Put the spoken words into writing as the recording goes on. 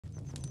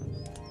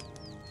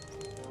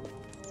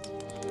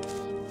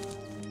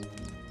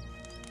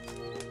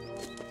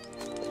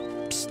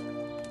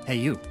Hey,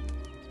 you.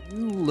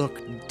 You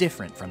look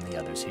different from the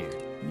others here.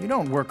 You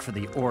don't work for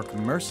the orc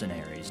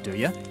mercenaries, do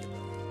you?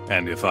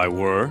 And if I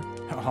were?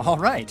 All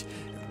right.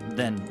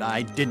 Then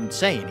I didn't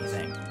say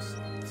anything.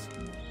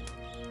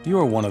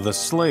 You're one of the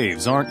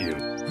slaves, aren't you?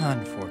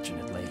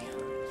 Unfortunately.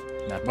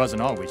 That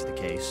wasn't always the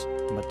case,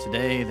 but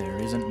today there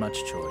isn't much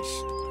choice.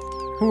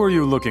 Who are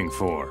you looking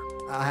for?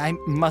 I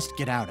must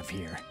get out of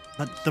here,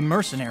 but the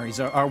mercenaries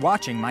are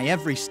watching my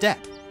every step.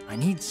 I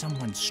need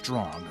someone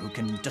strong who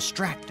can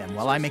distract them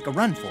while I make a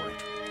run for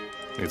it.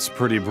 It's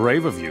pretty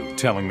brave of you,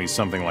 telling me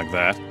something like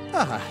that.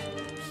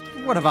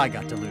 What have I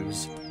got to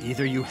lose?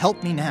 Either you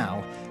help me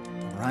now,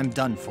 or I'm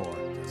done for.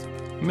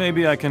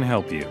 Maybe I can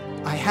help you.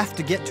 I have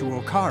to get to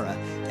Okara,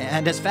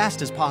 and as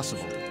fast as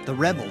possible. The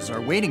rebels are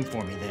waiting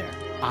for me there.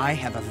 I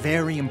have a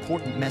very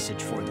important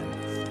message for them.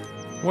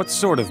 What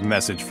sort of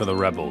message for the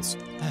rebels?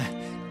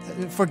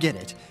 Forget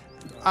it.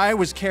 I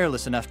was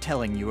careless enough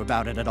telling you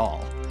about it at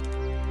all.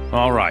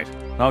 All right,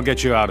 I'll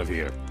get you out of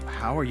here.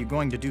 How are you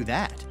going to do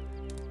that?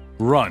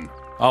 Run.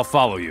 I'll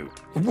follow you.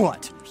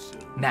 What?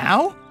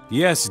 Now?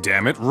 Yes,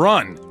 damn it,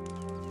 run!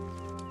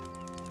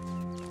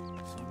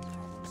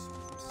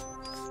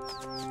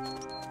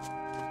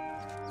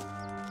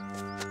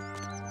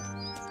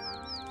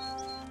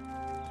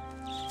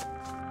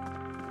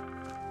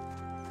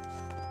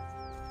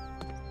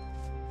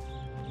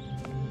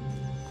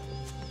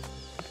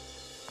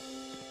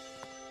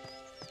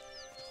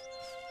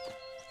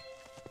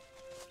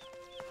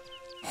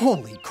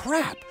 Holy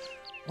crap!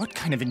 What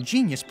kind of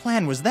ingenious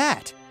plan was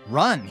that?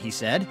 Run, he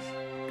said.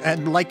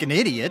 And like an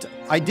idiot,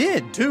 I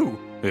did, too.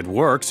 It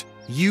worked.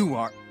 You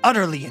are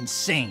utterly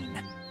insane.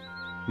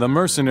 The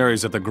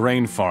mercenaries at the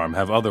grain farm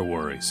have other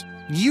worries.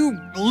 You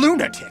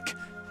lunatic!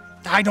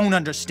 I don't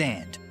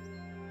understand.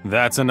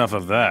 That's enough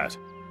of that.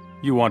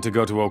 You want to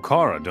go to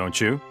Okara, don't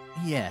you?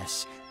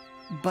 Yes,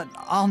 but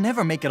I'll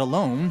never make it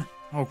alone.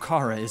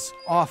 Okara is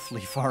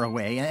awfully far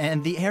away,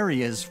 and the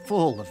area is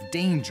full of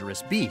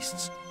dangerous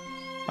beasts.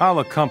 I'll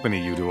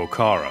accompany you to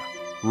Okara.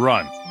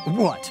 Run.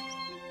 What?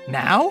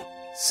 Now?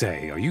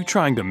 Say, are you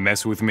trying to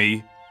mess with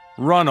me?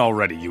 Run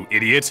already, you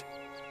idiot!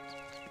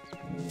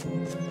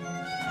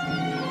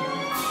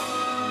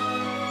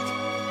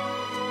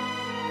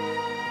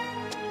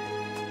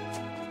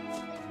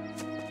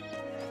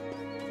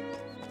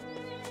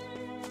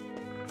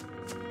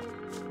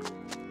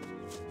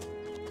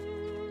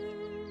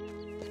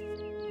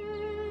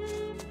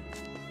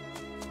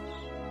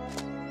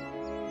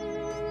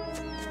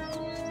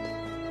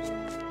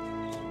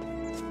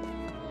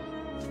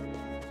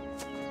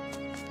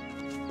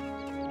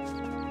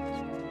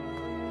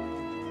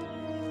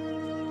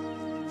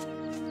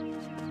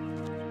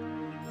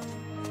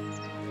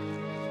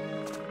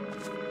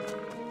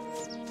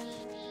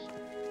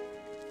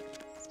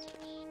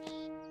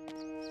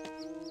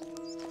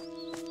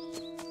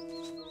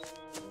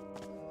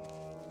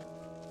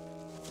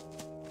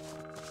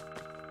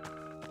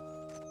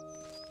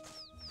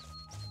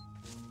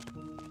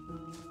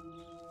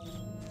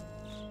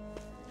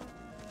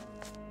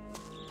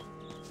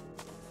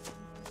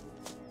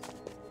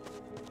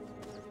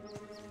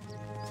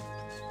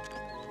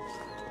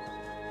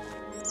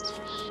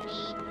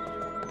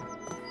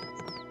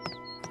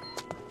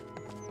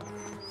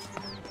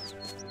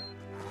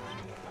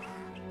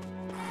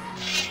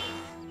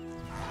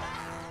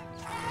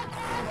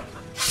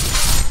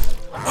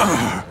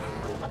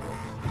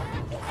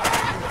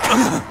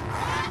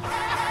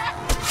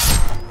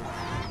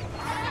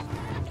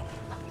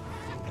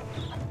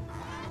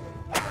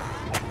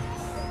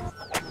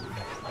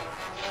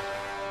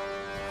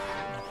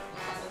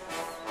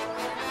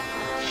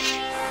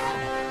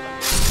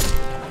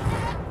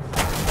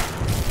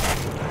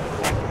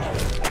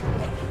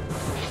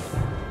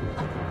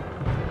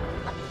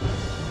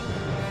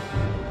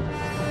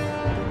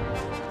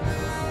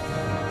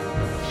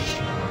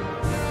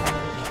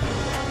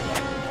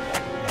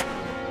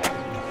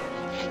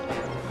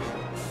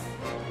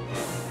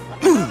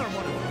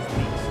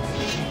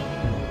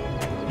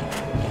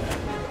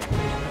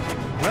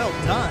 Well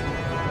done.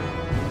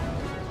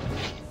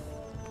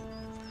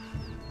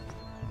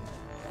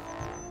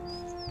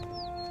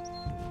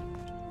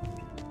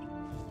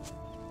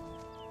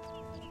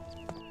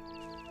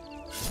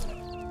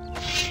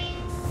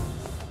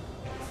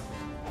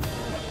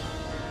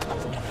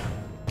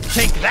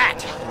 Take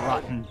that,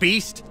 rotten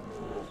beast!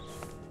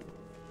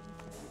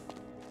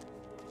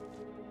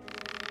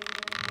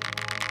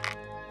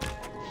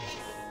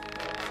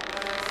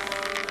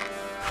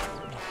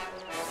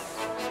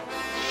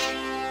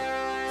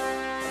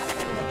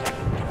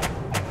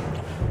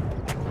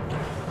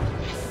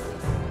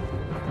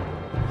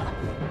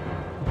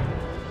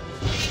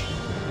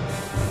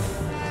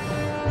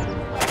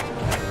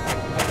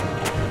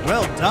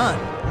 Well done.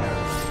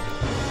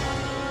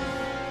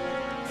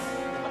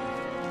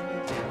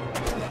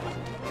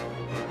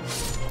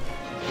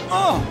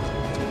 Oh!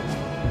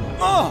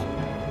 Oh!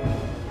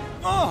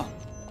 Oh!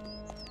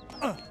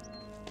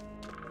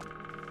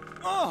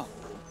 Oh!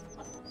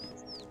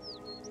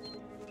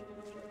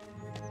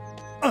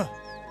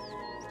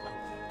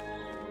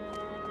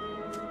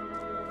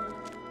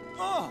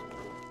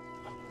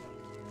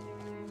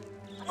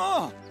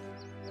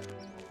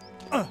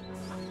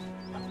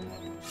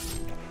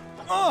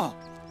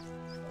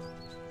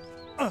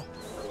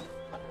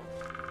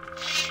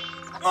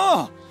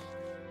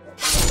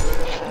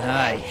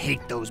 I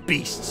hate those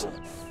beasts.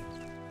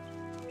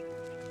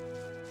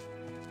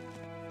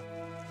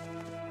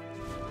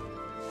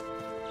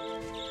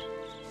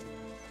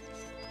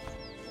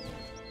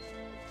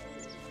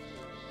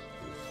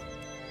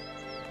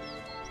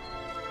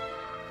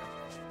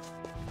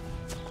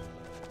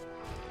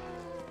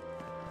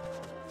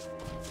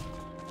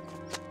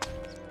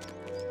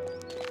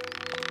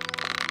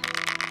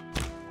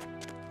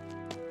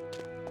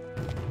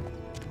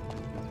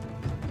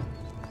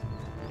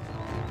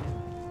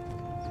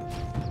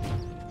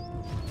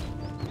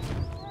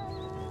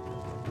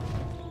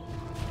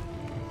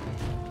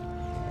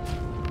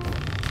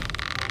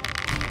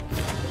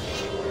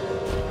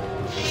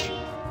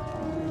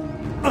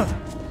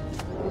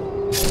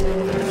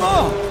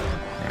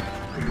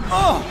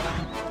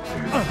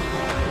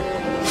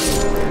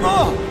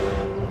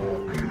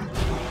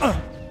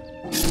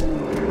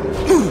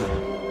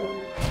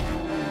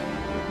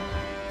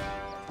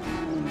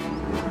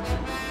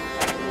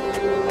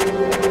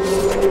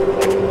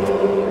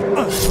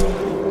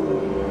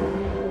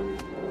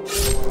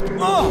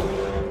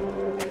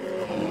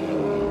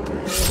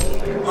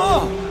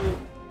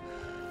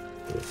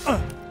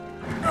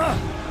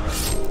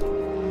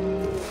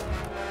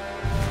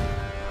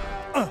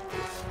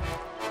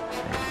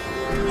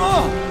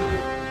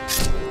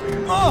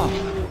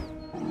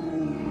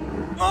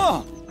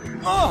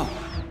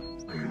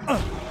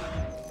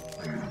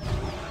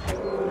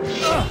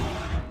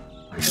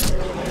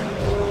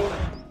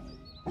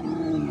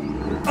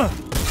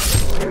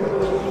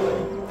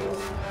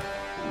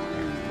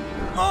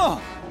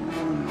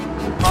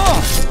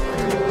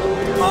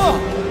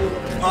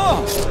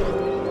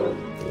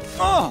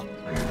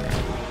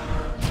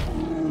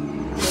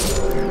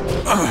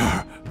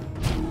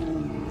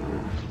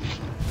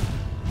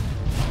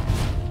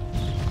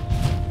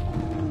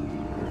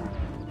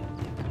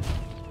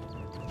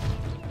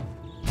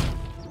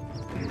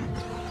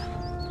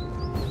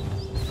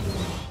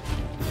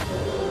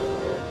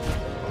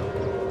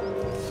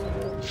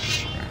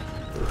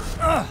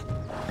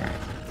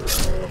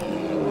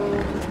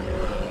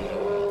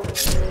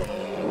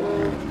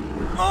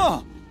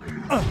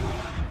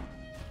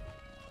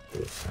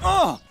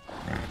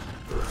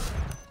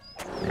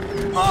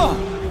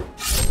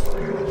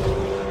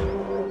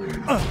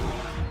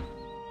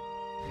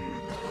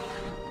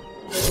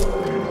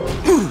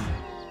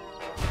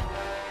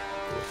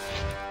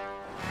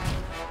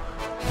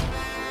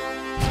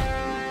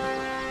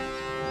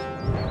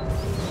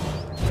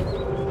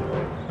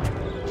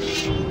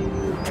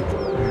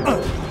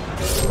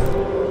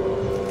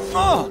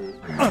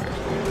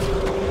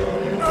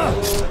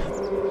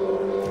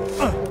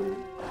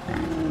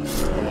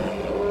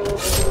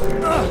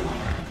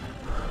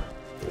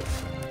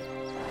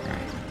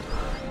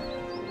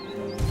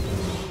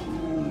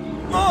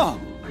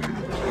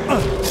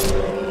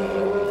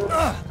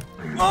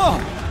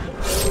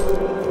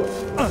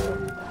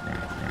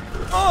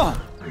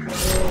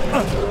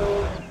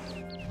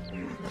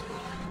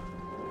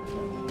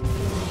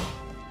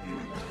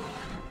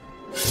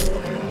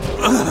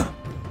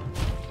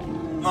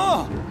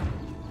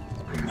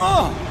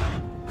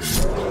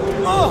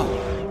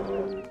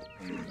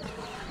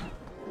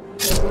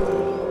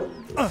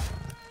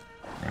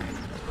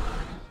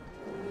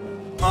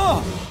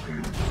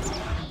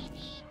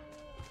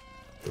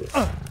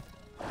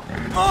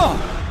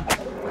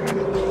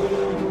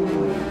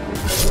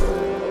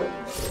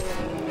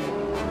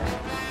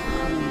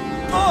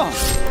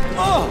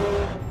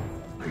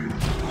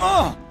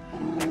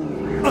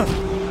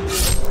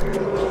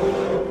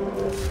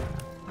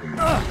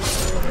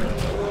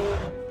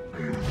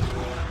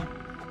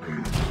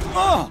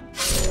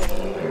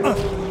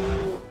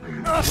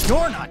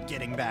 You're not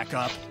getting back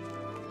up.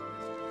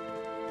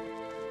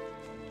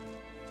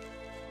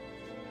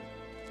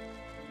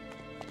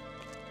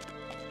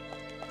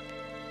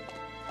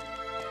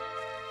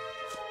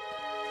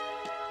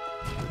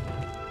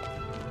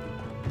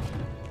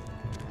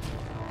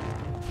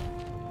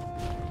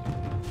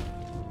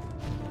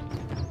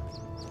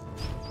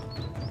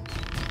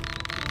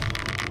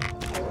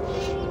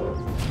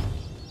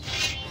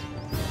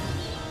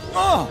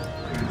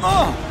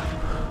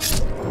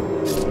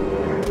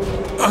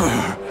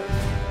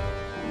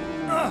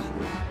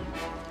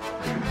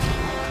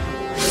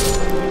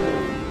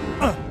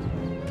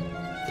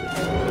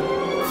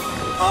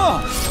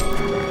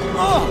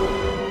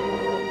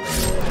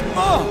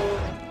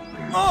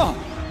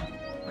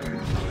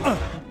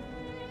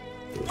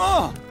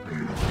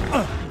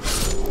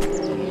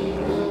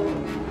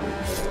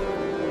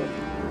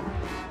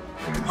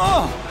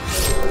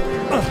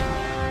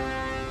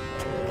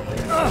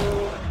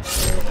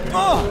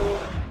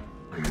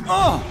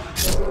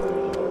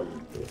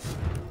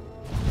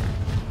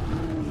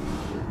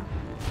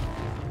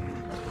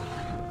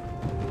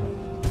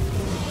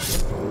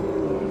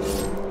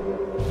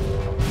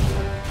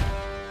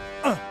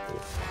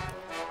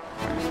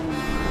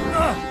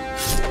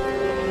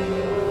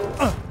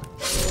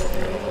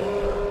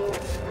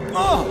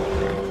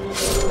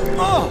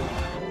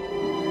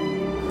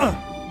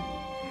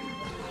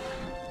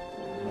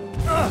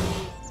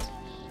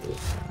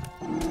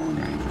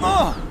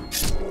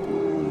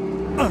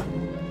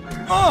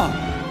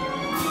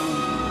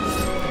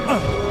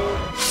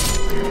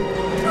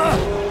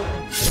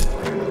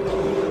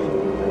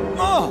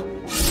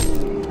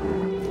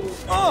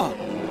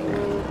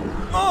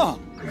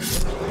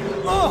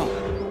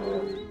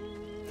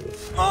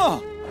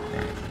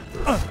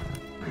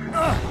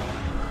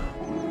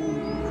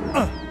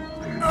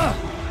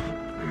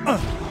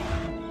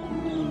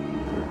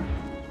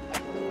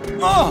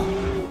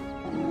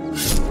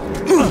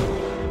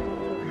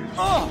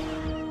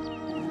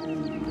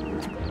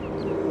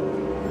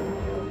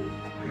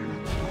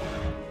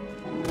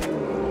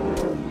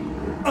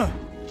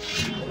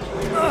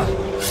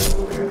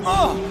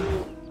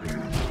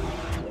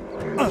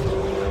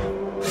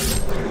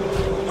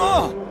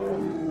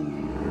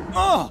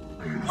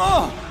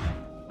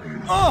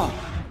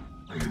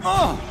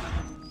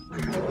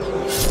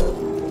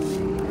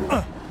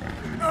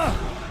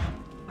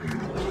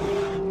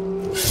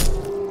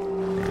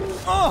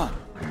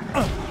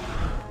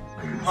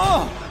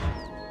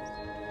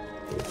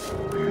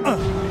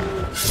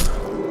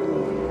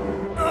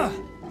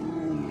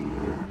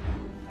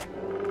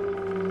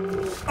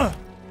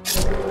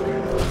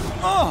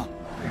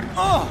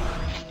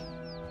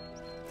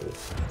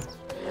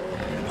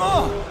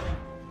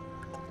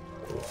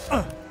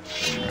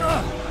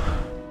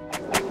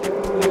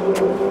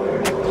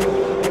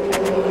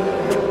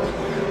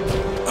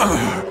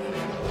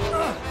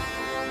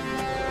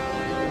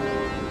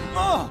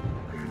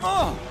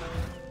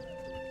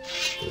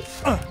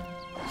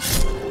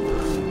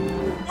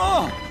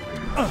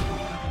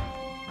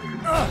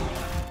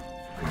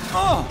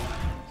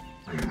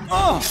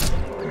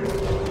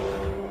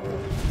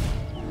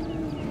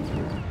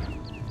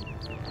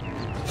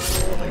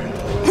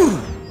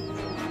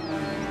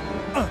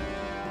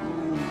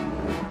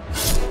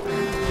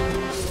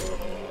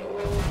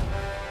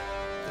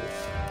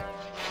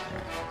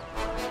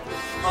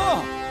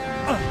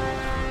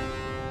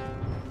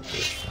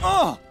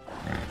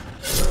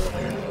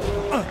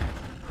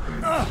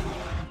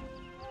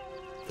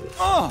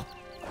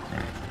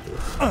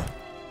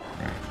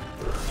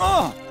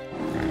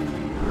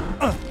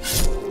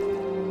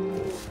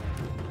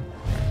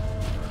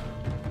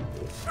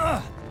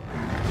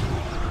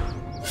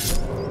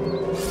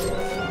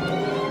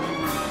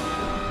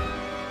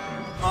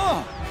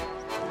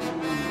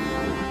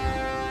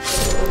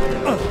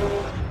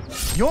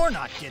 You're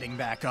not getting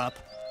back up.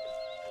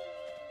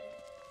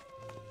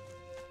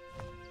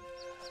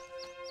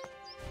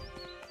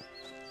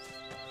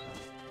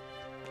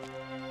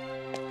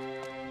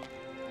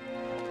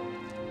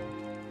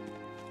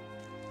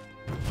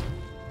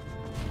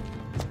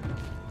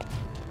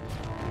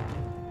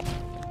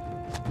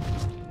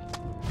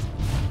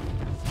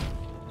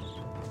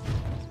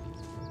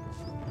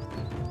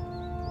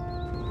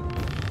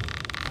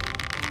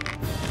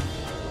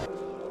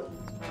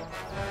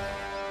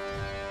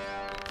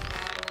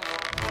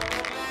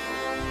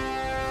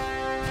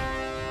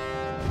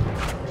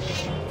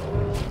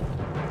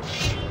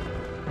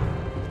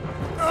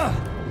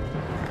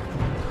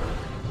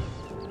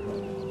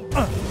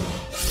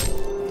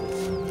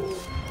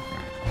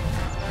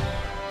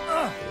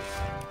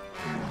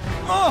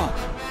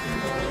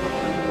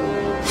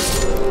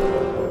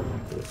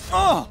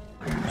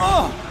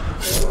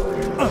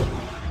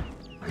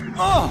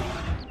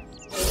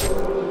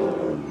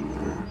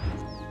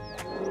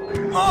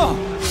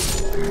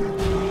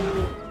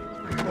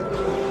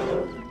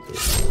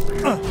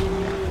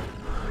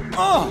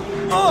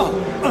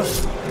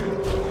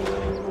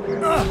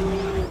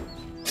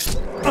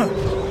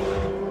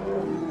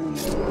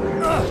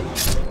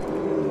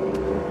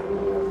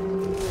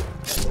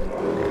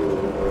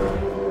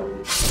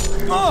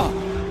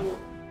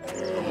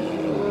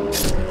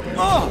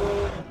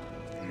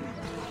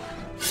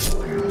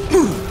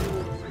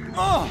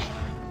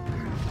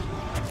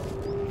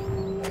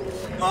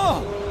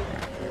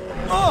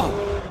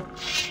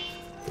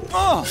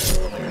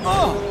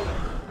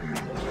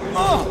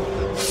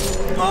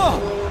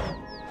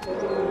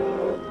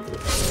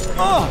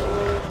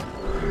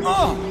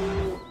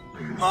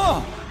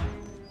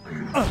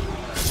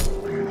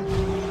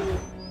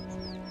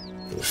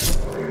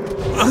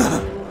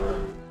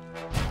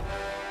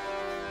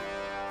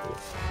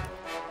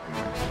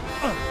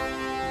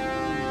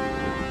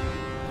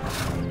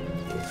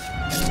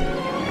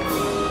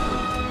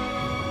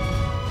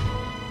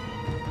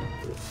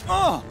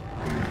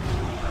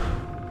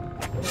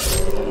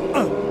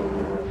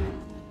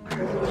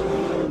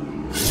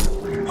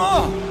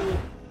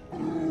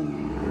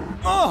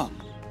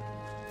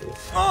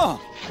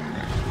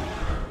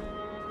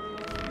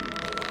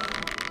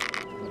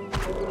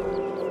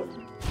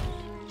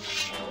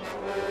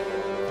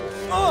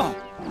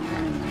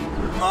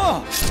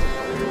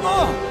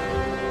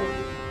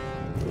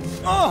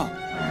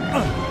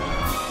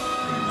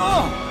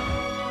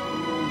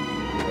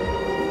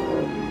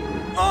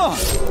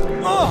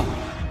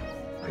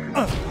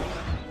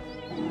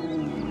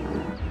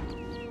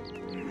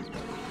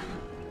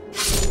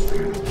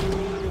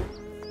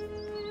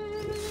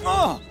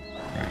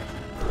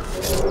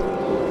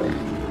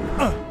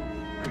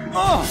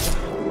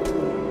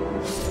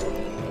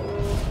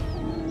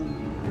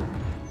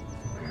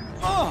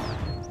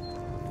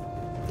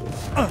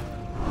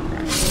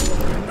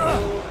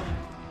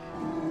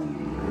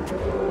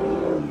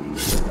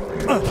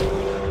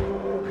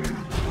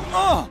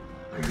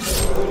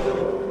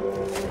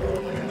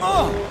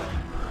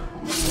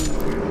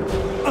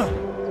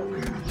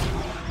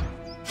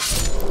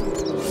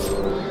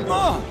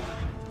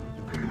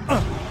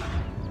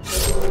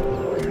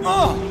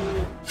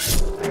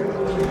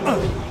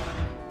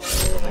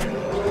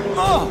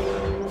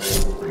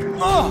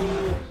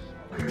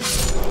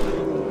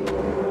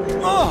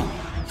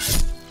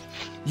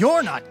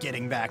 You're not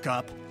getting back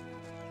up.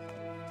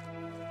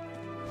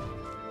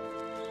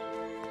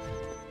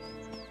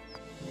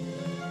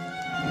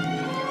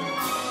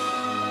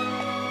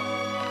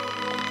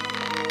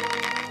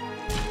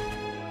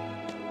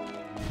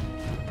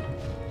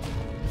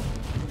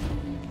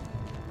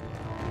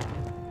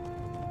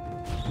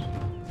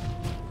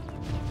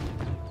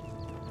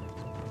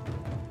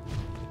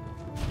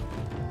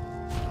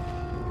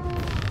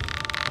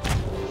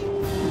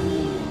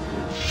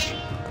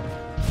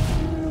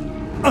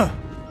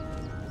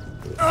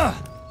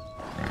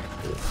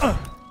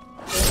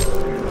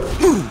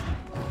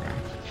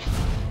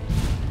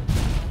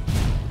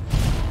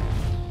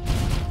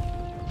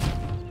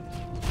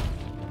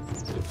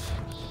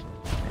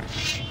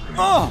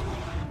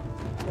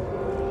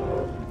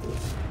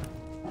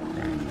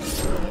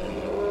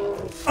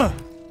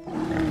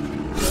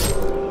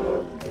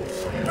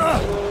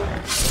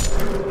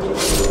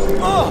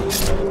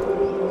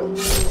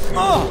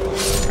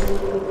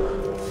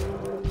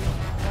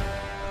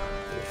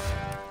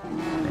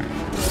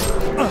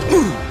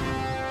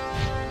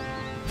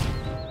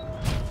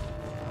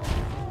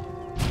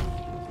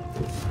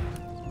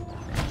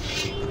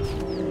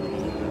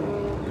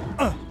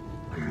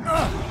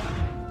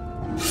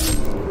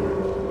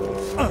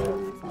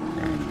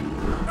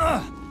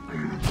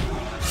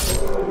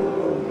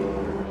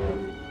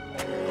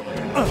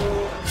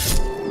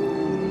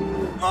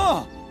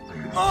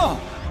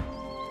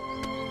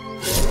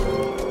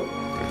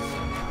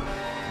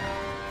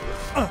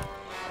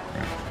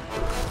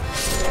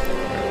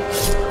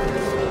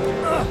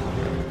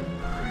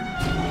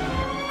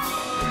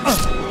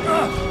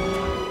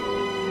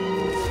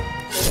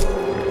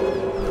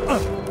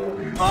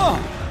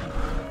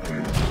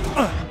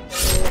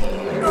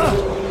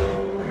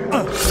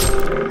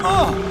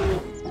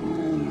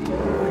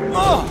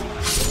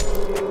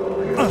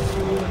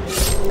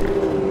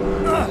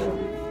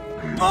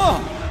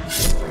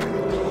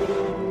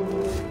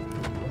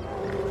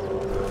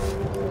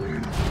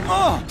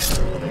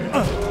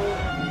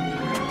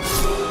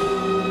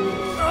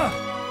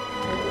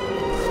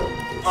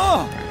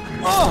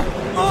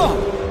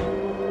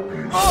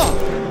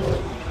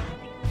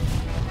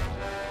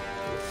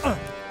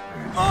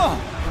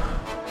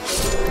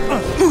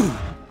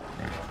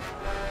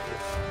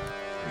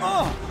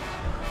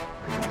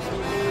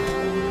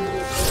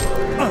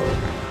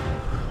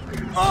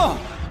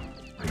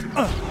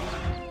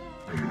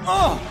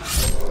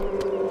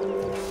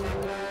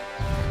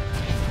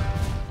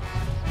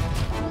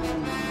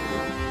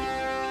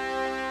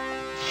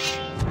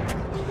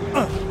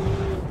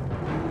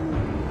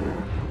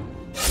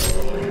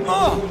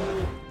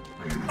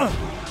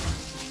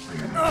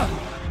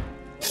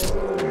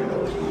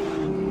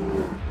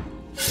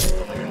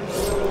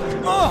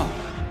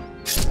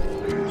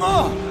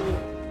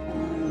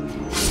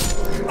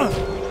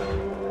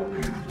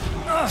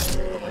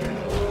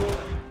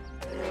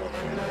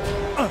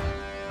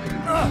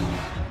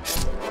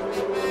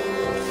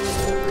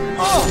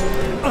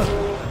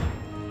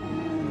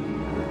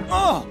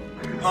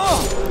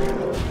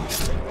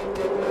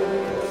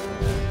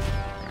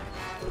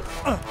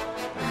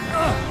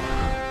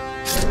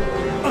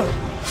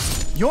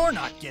 You're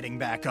not getting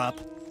back up.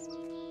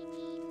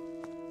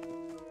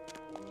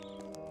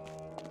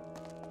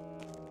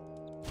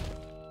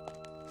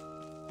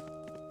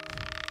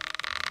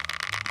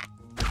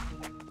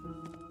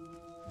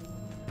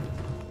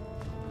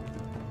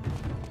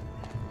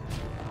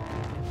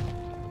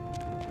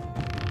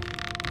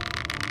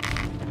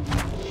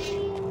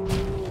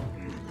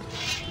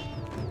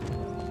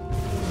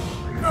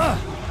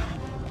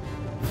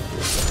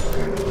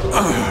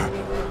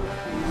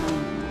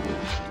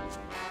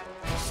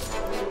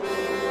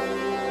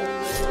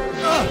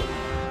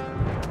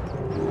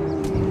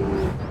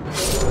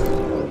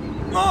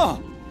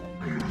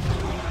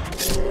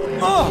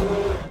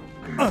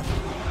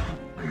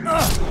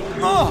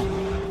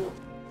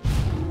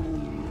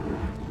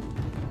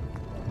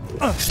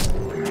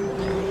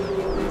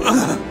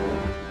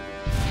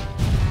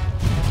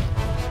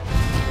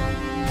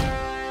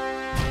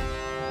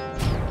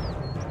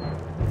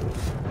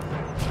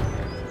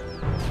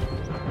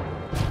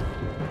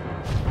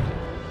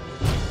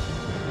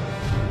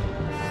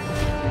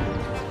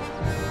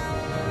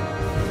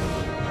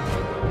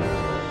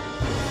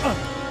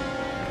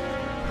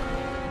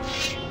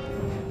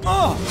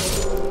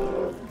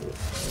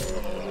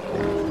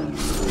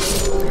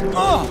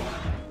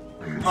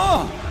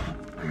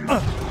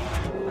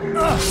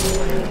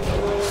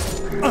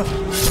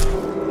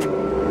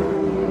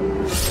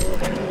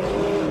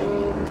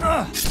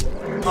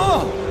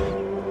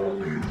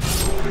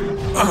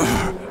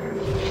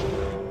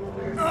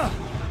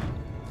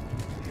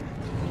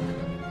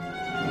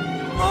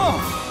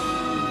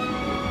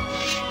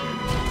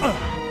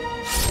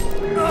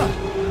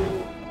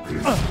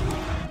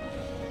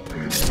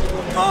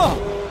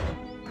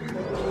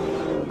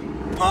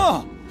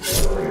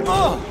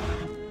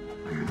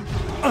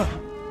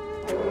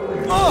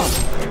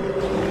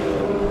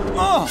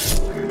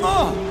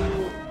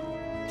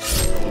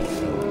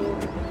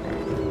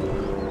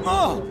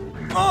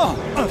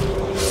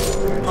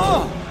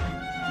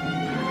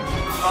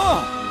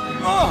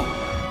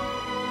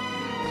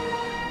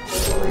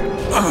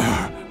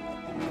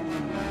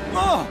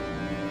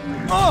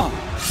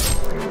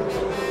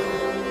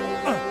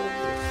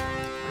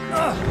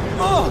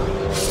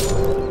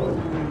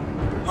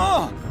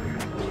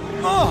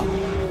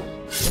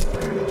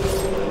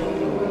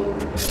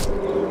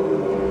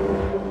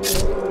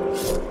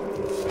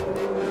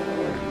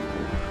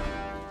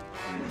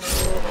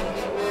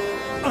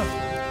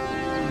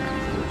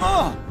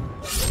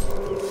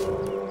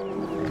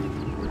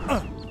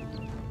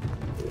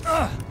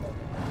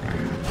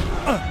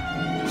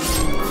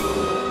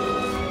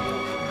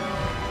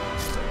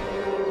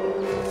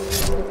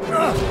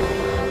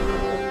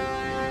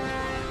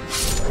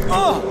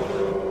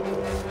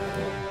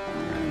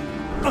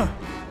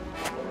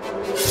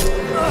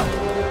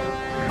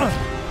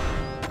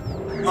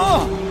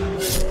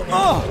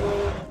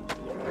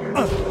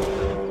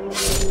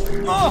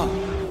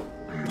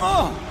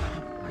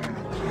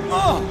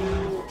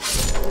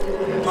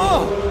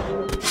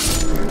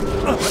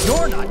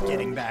 You're not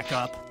getting back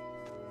up.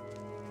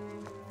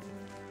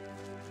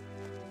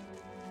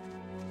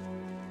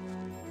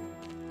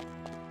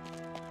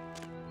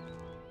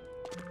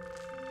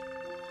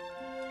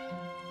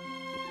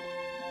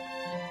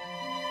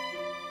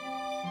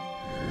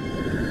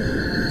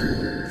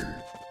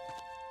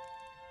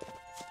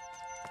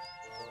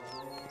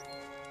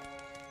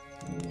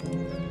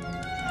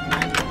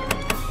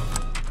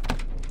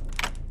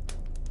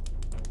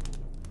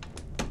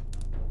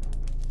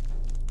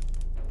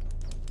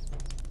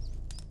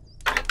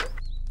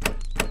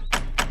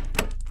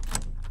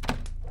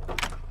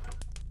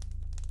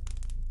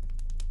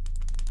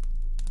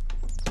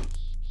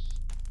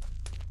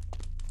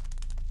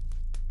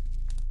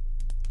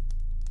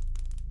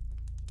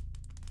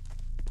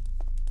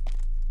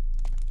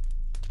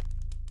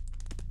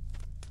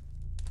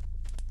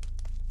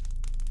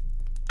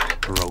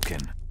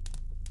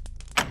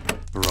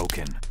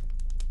 Broken.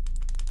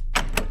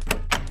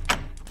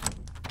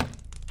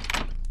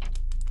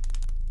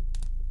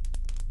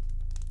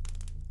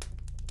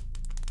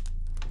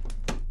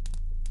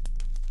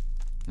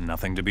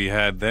 Nothing to be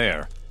had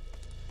there.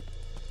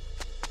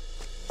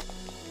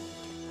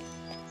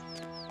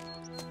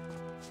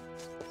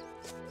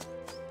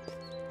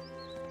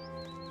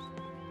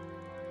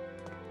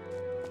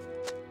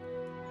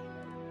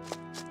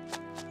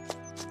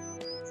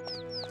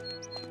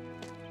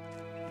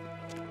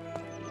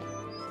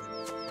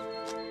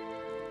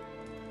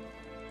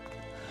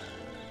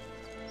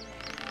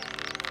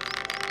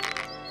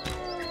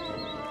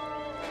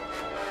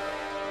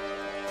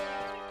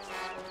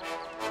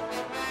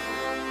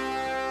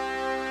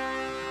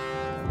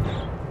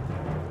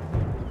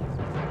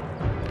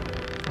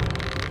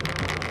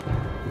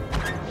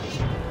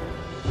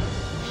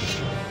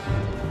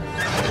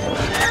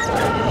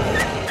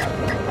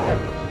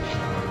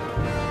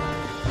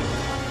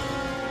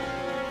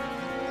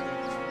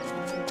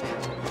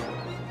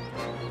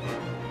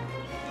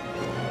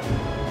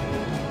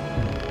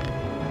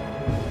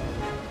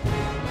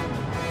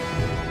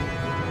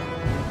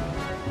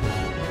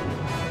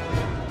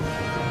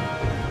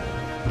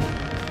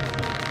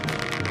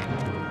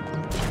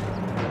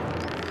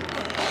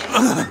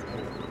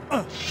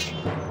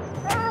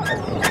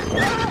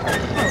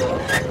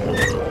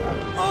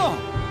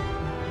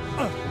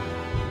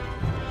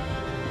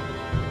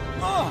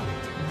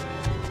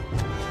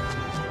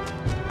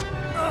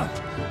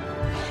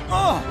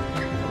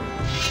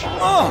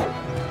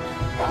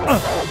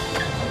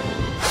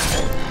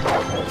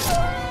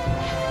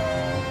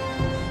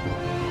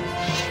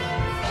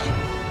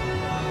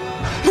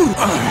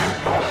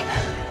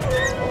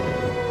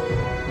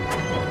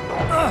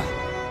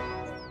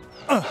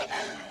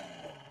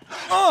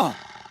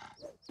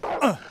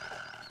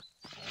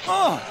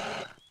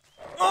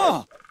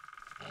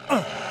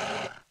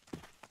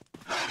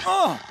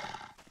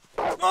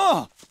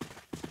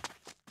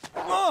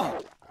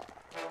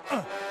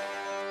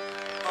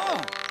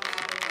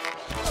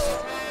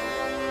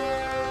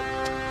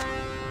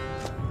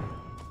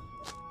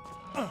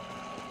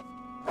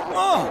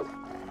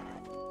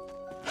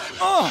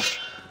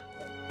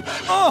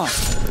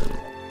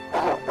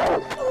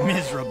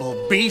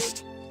 Miserable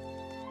beast!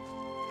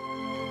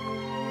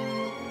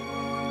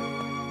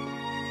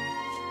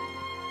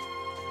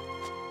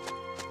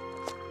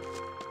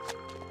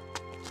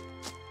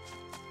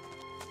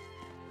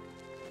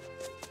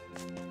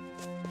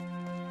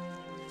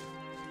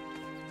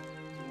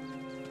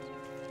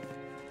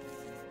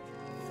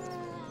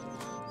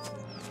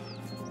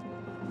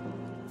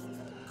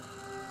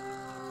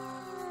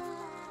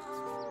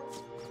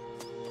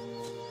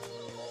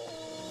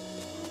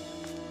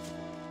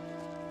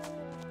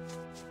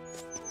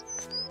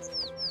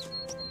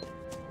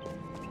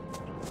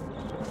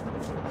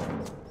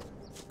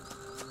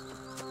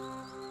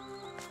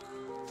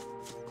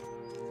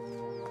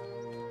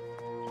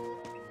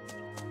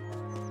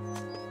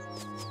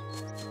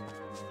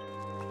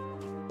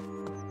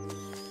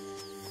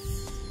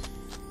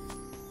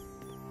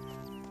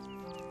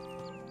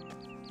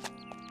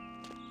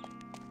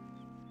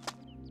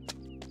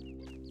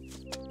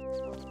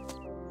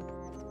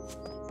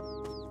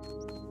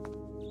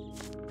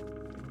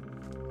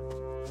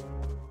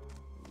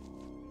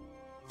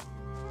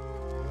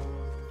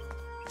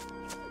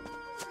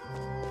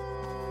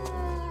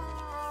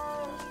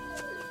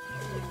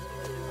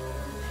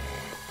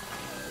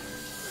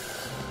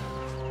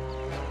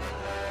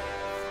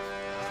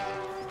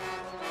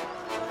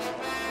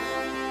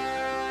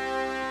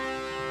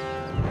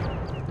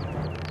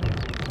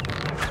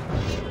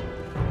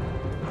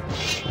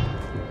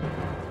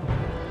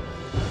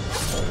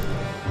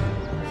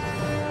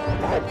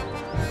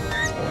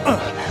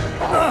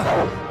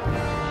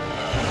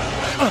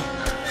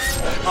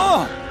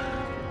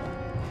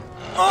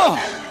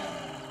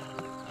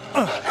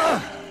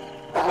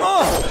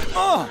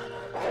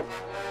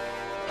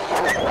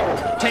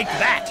 Take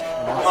that!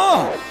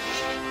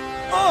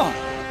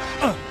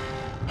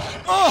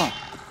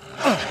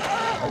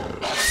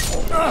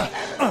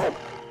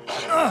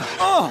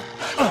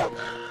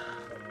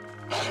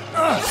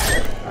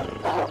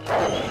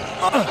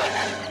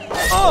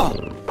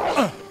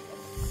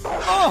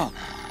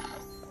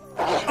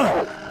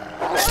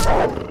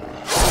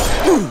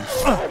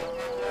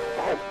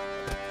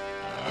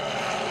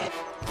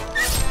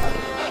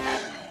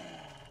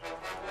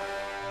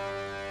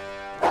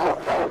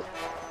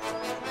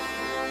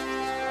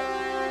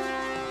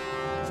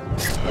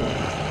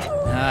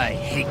 I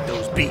hate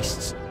those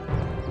beasts.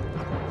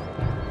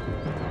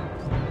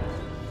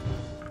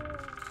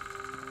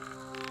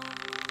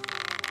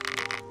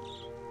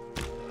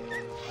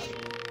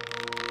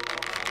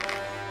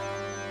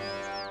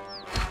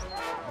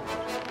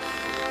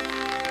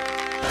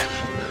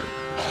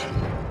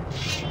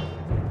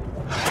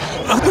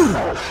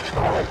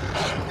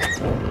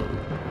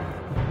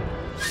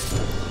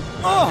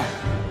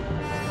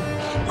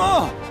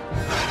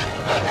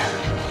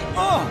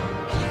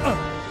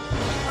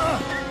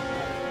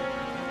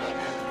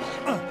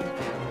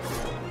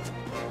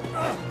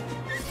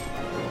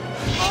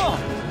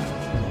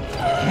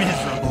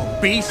 Miserable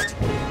beast!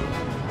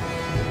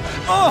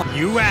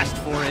 You asked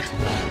for it!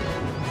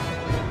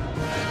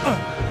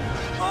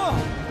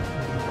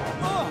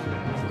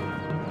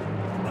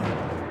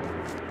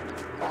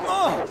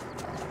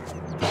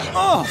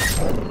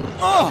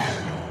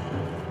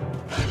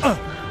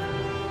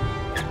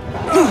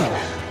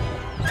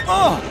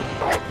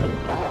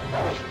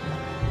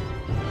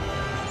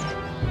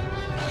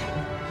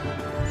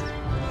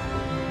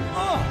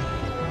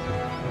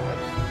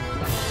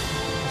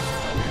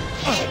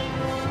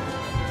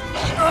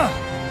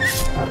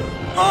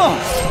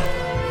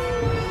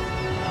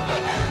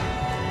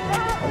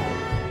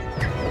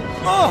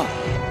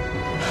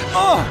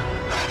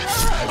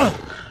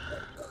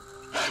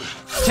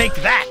 Take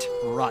that,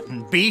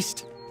 rotten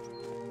beast!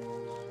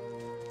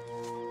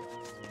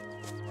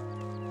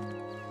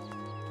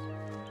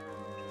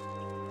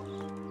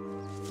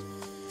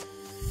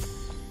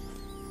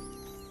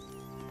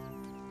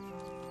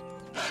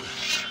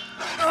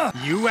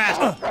 You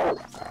asked.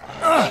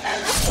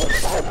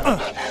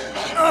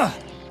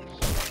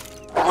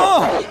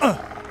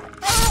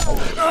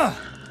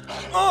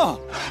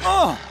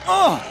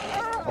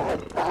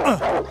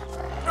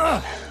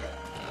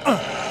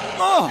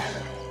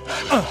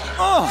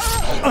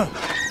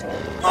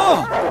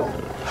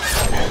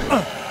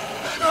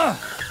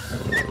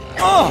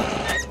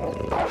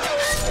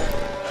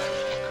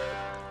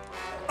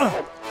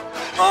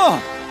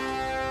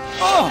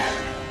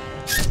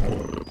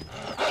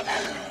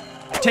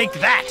 Take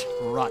that,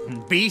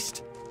 rotten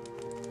beast!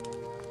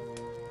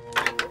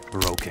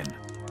 Broken.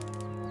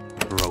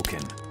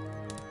 Broken.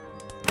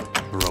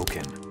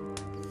 Broken.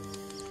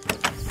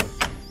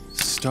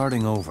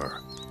 Starting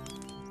over.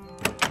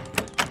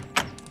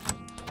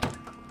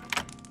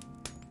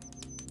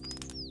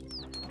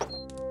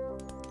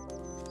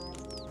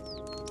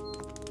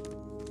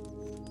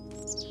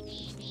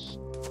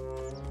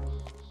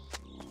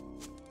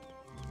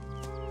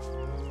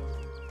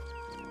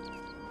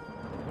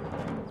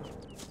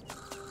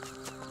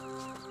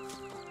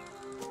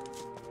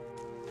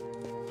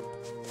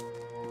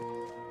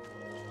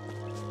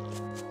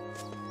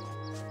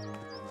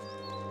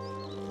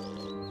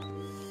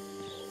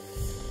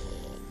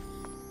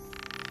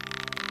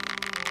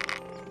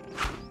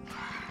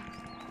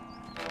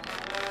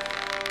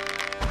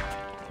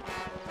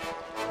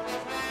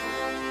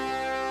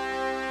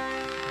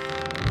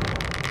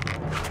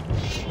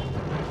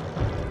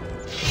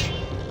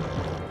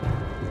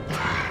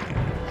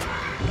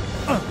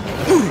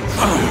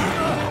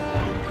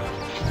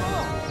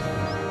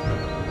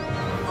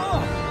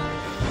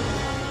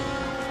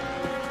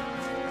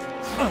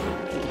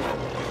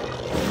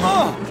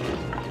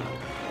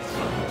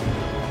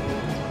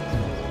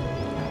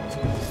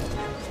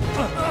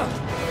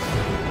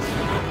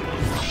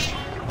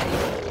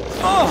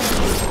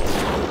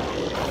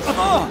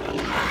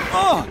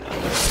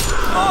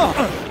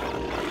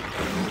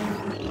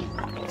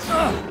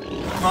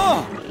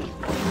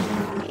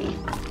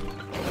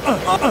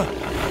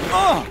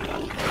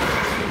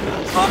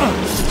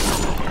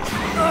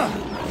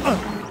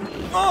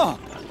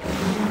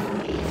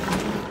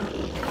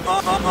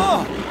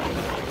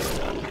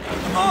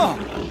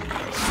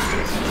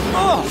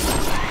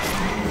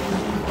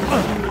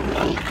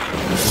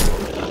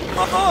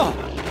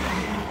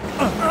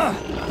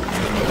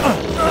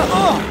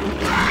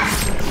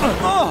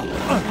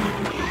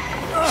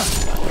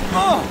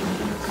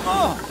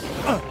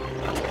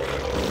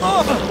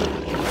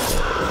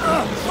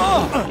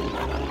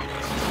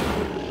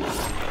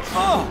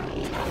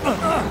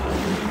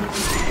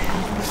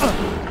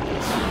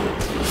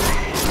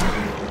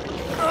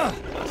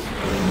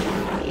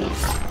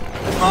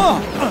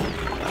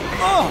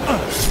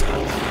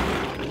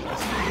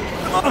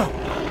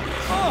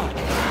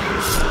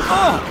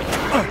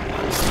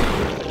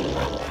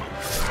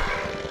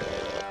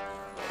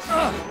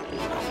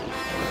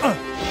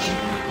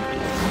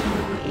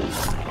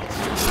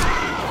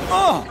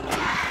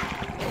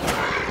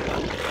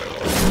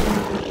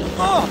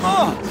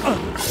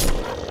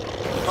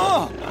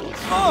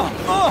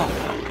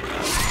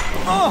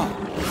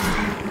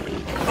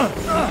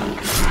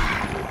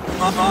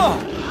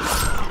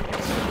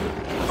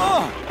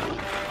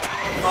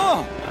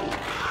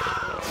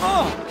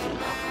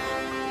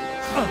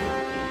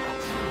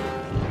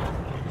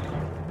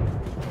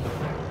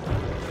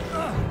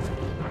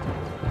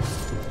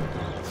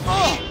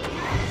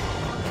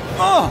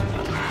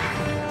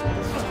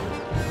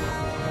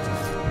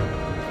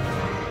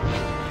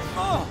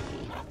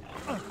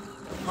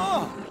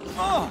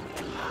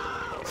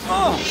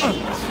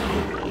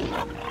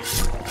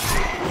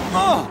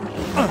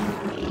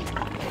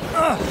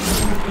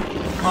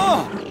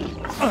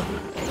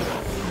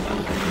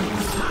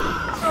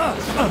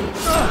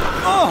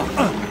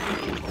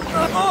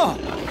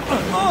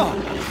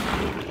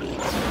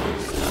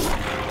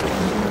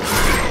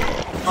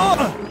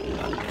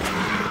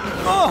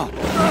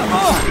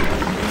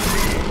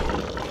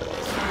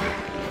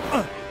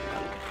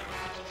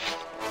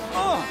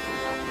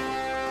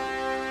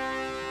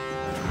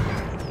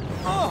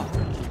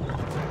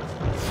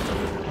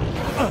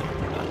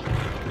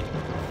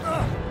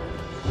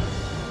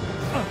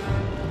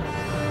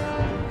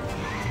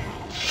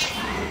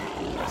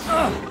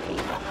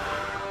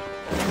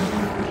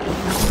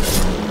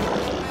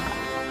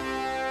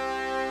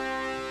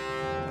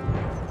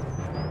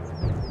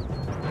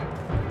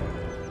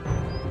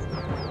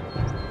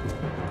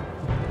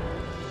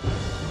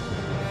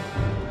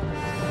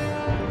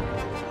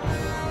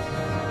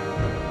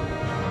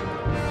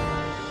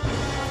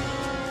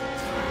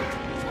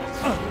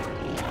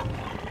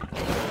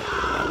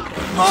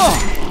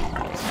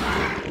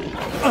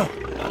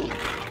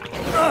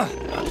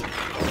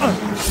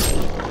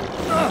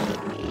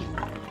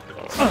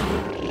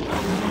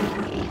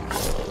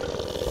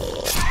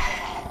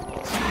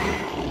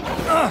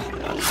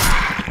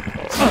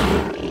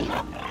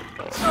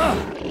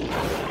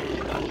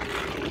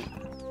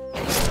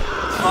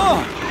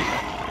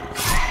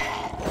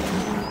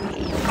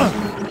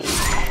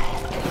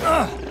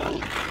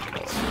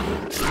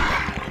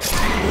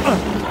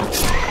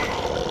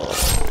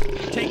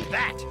 Take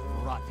that,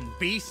 rotten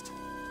beast!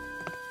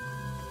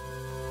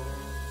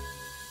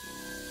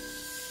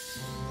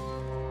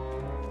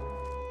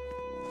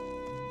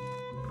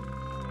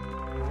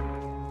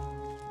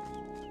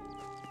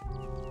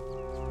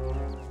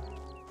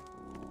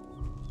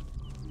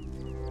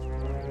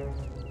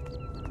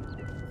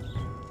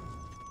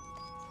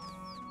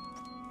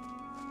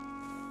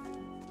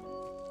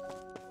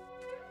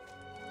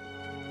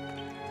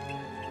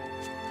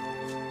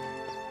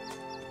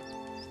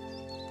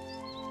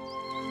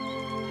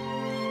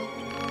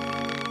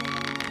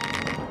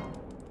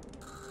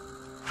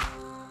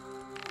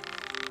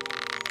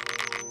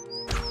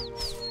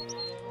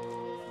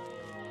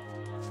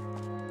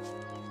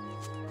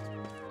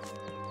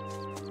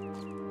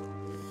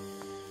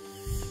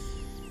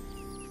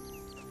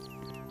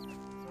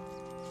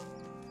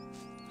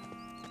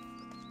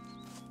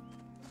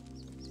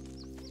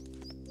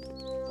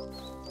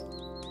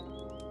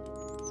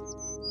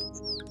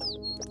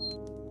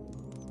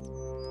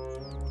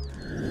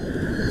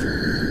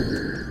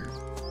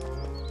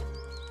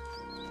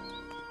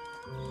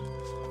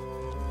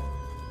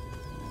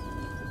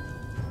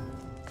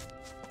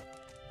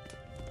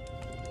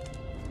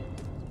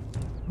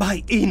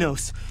 By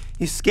Enos,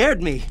 you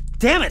scared me.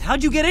 Damn it,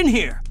 how'd you get in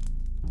here?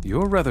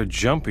 You're rather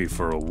jumpy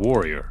for a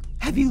warrior.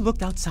 Have you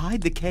looked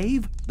outside the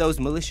cave? Those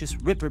malicious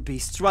ripper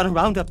beasts run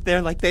around up there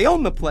like they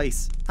own the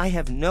place. I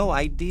have no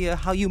idea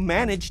how you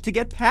managed to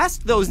get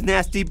past those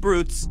nasty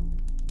brutes.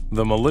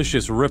 The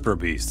malicious ripper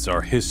beasts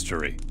are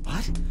history.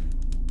 What?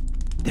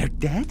 They're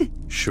dead?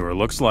 Sure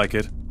looks like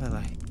it. Well,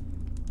 I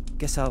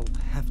guess I'll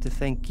have to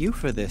thank you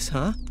for this,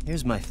 huh?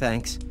 Here's my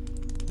thanks.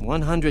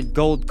 100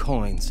 gold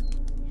coins.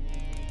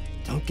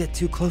 Don't get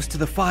too close to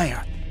the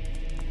fire.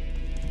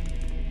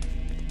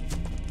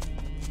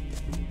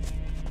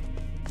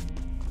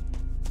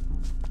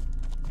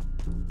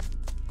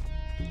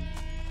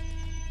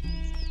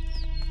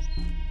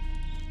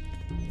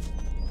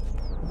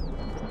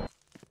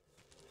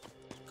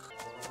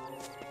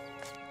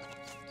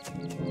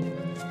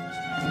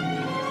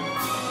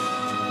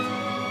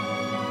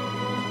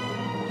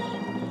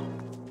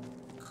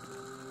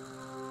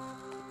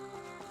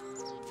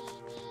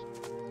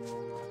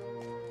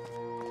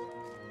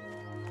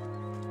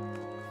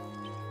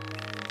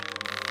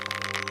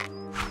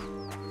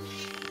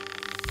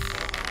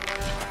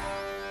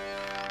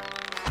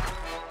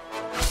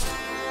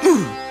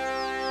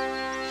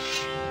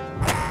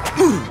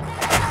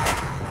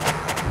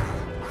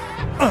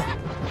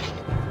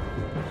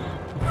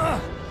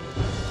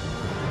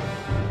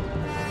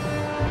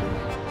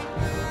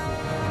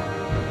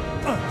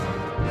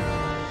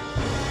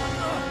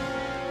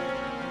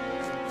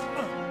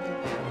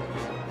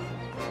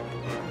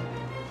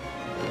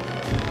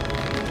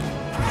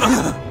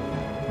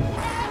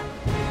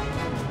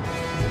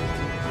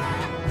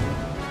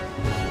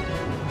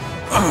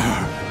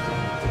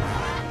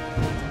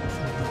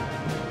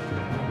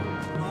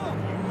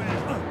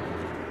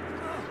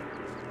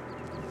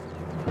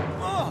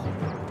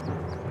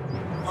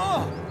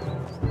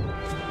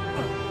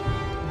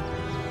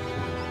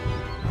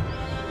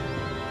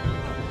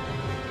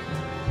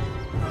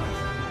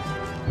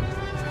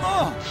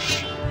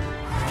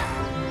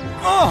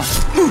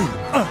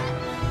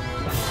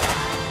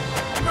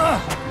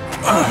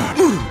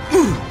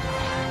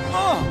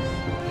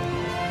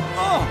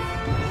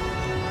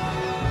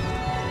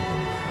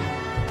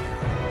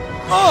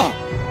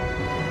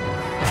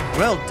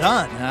 Well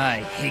done.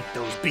 I hate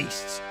those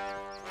beasts.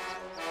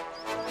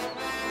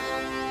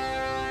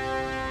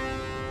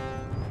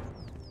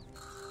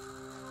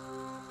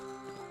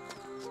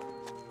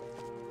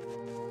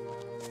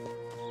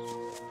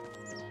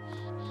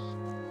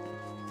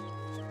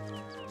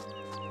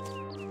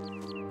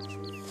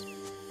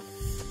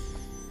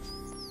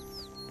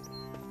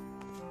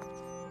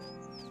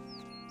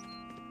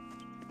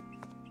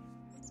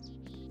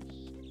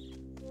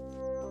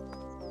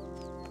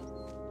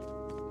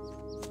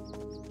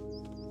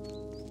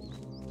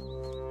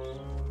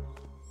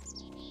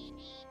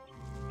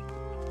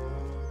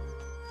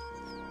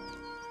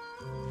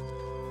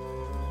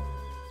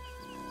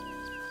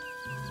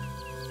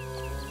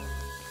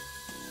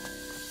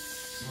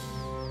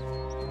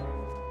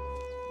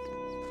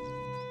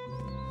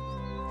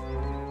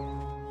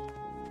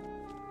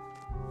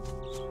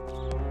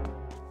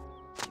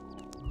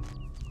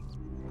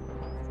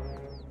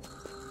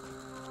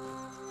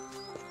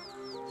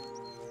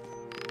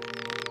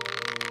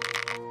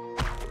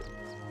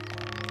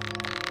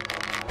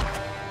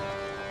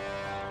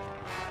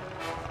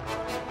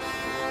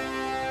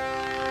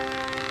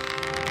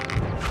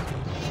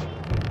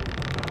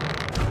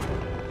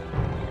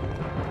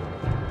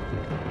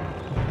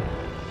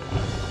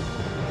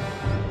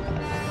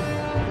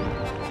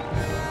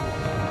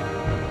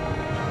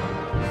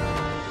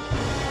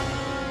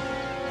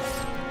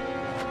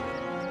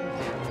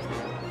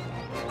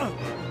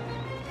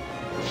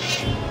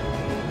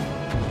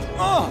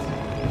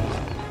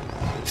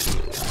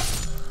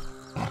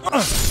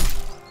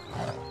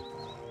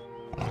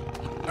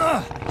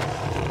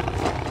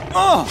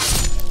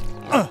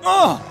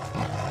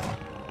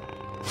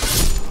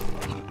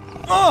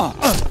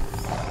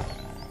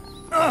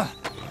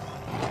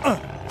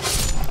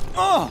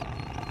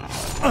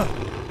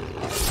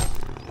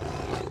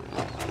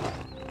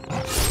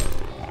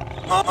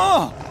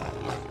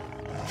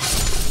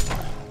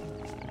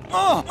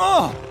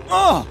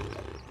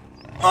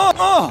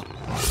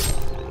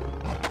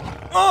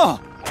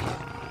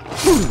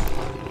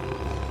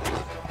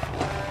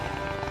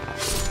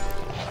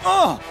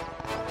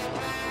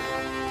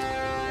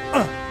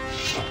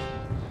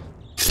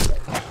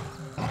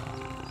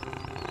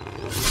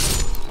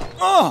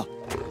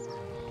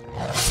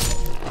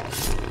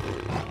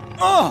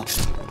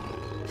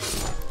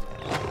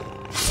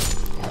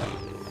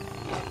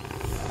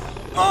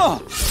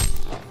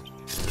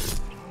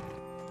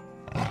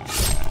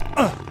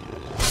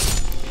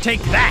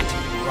 Take that,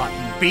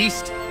 rotten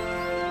beast!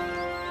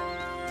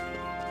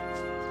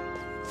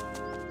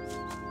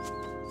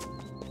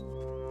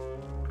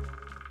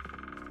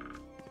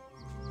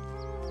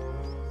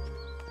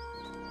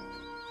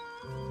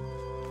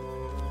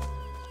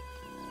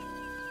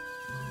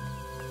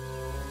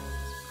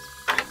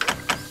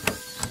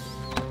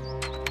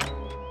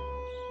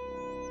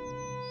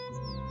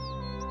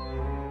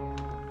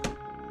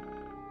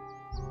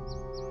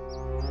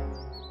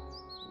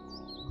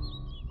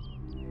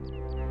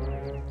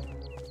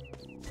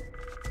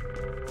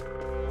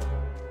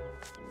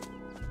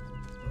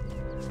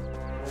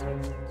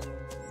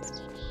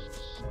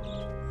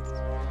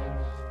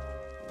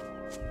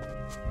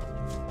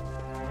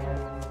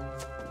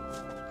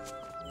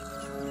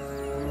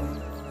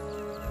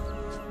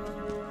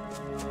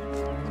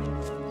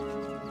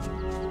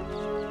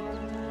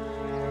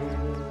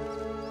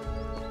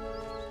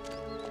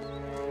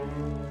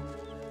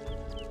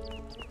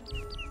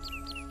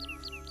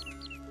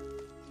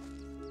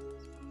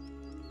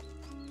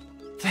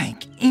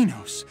 Thank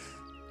Enos.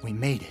 We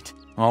made it.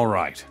 All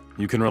right,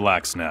 you can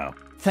relax now.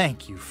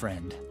 Thank you,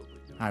 friend.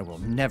 I will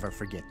never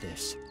forget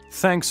this.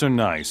 Thanks are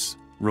nice.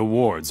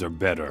 Rewards are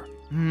better.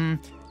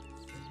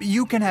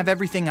 You can have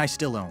everything I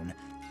still own.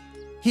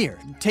 Here,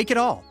 take it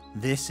all.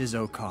 This is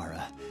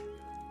Okara.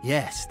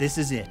 Yes, this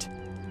is it.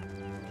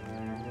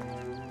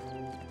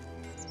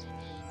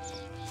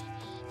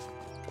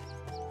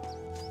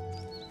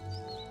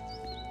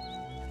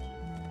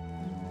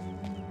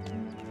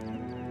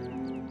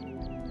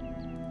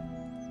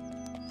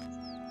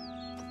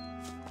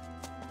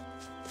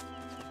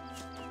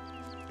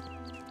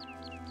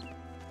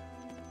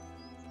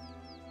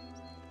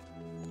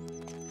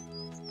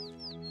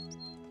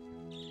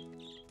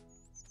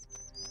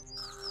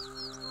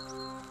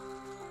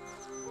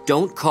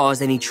 Don't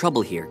cause any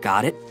trouble here,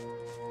 got it?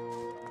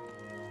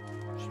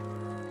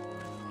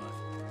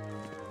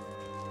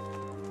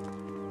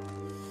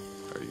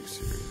 Are you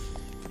serious?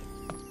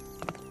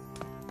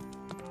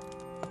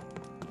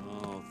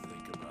 I'll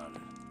think about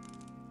it.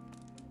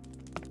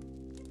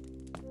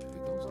 If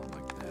it goes on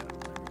like that,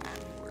 I'll never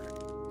get anywhere.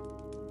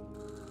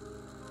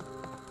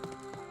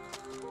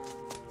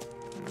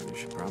 You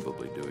should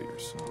probably do it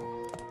yourself.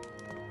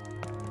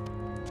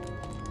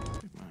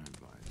 Take my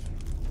advice.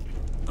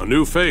 A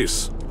new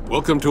face.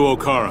 Welcome to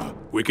Okara.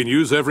 We can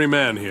use every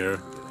man here.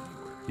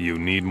 You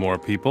need more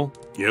people?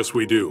 Yes,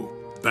 we do.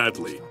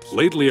 Badly.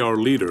 Lately, our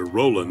leader,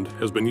 Roland,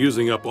 has been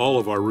using up all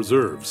of our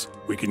reserves.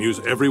 We can use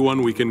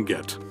everyone we can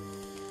get.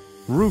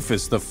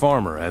 Rufus the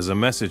farmer has a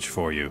message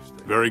for you.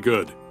 Very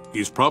good.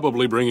 He's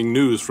probably bringing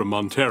news from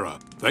Montera.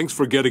 Thanks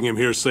for getting him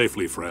here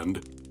safely,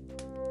 friend.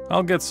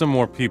 I'll get some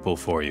more people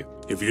for you.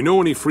 If you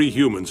know any free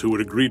humans who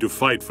would agree to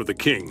fight for the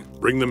king,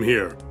 bring them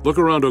here. Look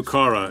around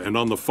Okara and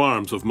on the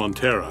farms of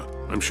Montera.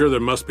 I'm sure there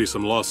must be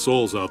some lost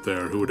souls out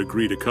there who would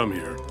agree to come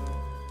here.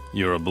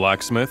 You're a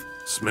blacksmith?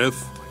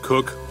 Smith,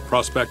 cook,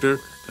 prospector,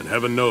 and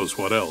heaven knows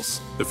what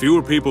else. The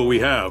fewer people we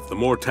have, the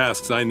more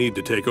tasks I need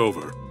to take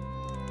over.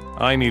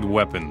 I need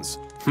weapons.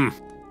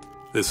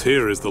 This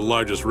here is the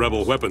largest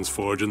rebel weapons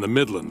forge in the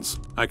Midlands.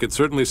 I could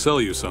certainly sell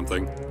you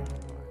something.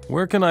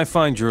 Where can I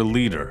find your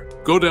leader?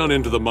 Go down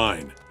into the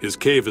mine. His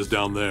cave is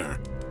down there.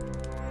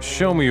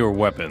 Show me your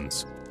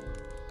weapons.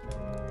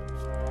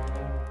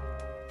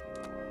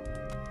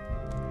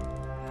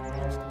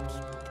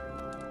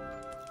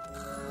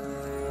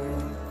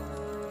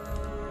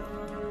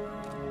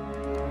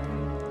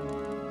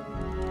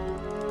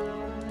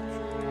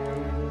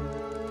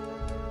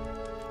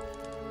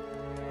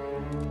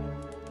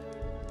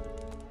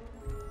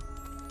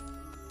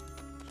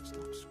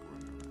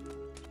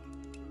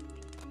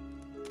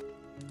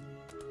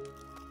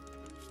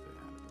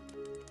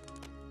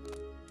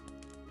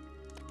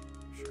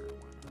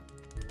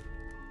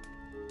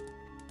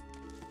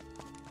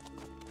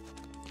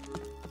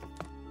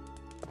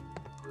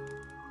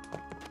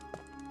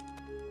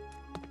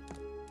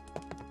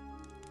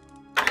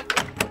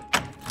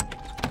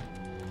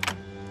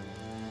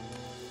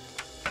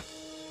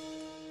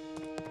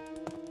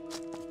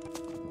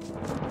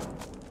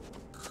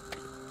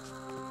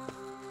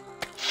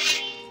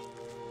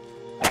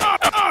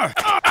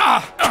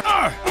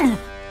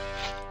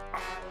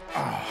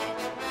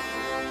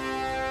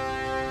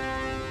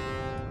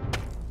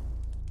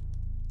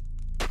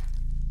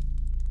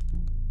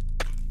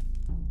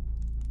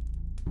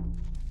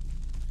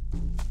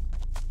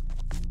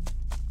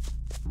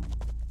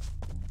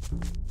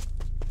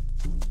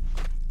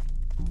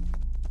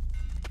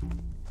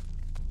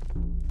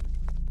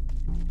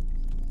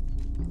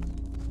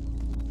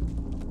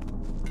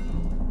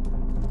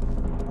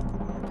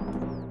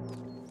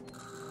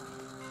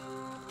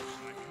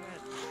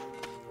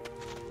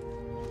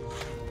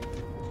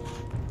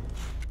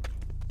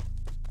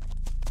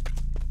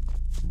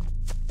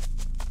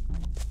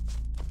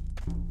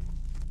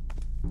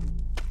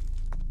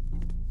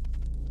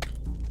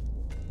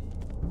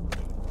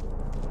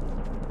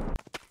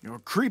 You're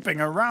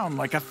creeping around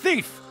like a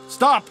thief.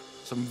 Stop!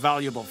 Some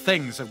valuable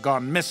things have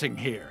gone missing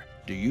here.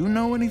 Do you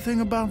know anything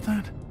about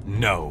that?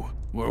 No.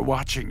 We're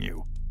watching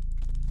you.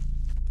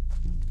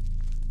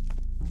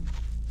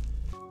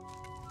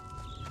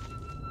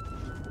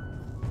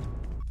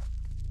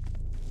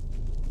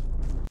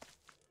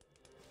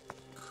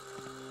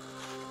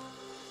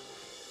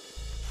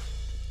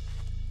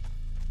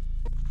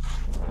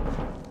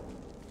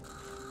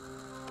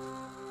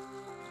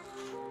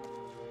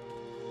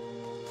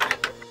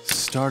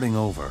 Starting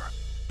over.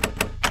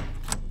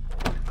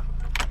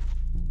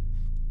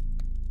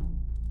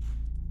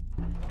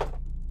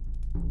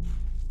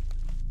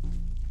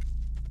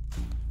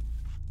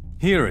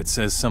 Here it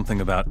says something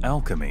about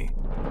alchemy.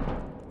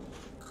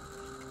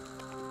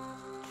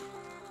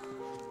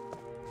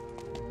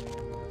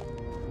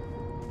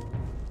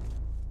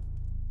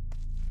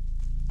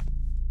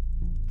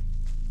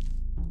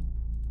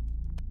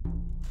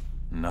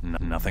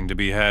 Nothing to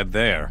be had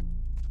there.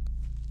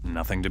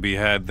 Nothing to be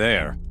had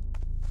there.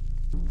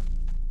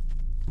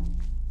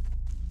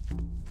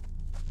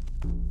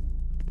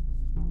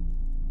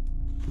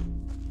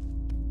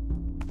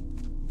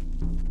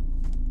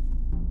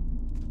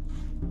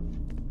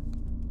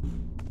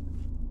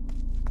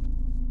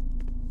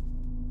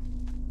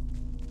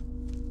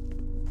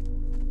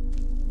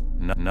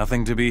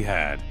 Nothing to be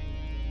had.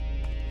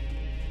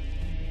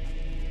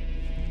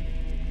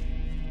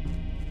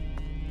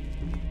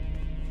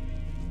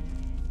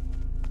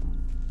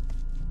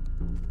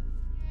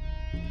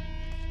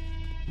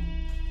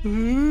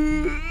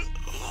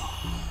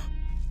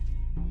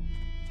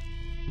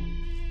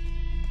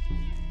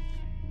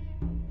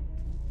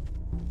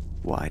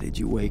 Why did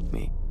you wake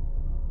me?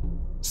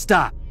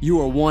 Stop! You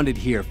are wanted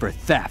here for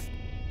theft.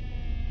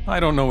 I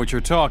don't know what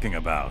you're talking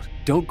about.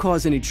 Don't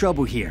cause any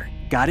trouble here.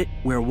 Got it?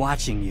 We're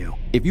watching you.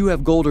 If you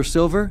have gold or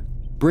silver,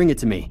 bring it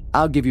to me.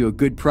 I'll give you a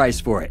good price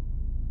for it.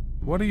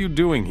 What are you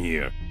doing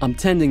here? I'm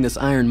tending this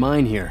iron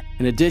mine here.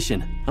 In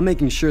addition, I'm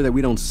making sure that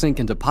we don't sink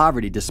into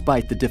poverty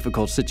despite the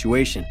difficult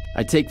situation.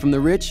 I take from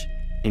the rich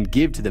and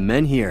give to the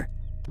men here.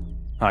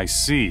 I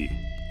see.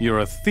 You're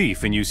a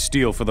thief and you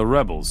steal for the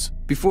rebels.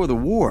 Before the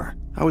war,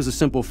 I was a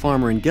simple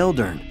farmer in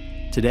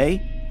Geldern.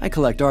 Today, I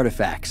collect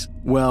artifacts.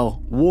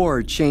 Well,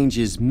 war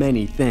changes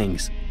many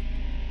things.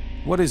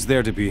 What is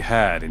there to be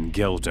had in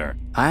Geldern?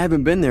 I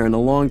haven't been there in a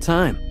long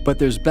time, but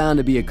there's bound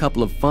to be a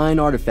couple of fine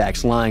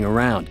artifacts lying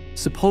around.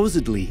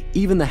 Supposedly,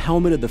 even the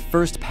helmet of the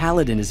first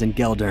paladin is in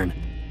Geldern.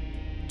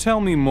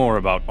 Tell me more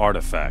about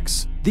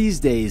artifacts.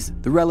 These days,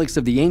 the relics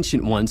of the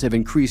ancient ones have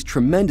increased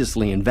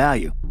tremendously in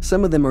value.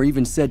 Some of them are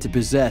even said to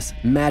possess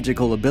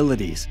magical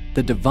abilities.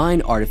 The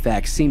divine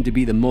artifacts seem to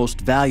be the most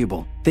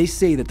valuable. They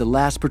say that the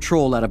last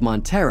patrol out of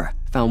Montera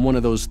found one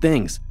of those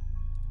things.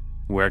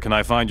 Where can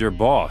I find your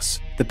boss?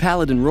 The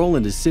paladin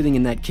Roland is sitting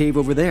in that cave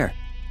over there.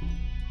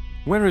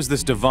 Where is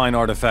this divine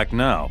artifact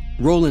now?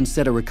 Roland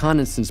sent a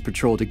reconnaissance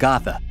patrol to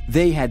Gotha.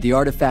 They had the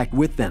artifact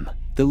with them.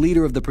 The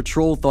leader of the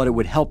patrol thought it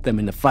would help them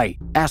in the fight.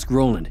 Ask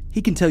Roland.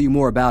 He can tell you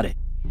more about it.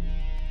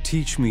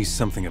 Teach me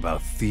something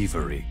about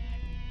thievery.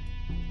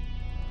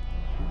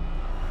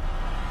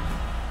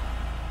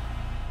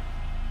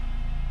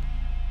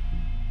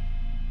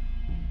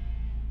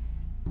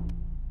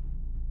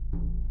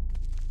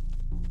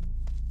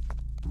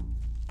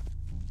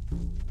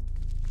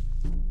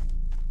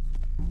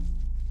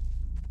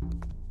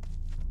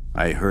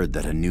 I heard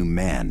that a new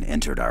man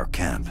entered our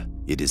camp.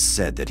 It is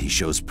said that he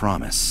shows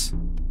promise.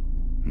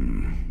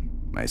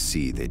 I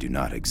see they do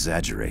not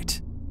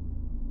exaggerate.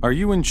 Are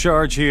you in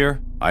charge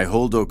here? I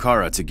hold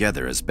Okara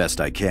together as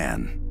best I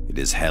can. It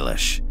is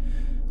hellish,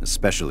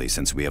 especially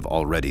since we have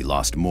already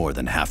lost more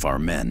than half our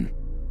men.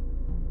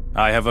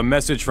 I have a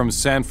message from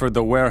Sanford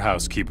the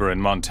warehouse keeper in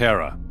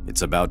Montera.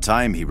 It's about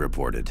time he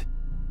reported.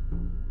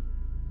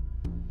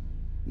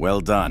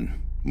 Well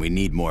done. We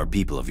need more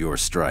people of your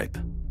stripe.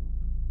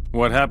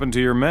 What happened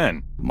to your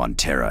men?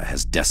 Montera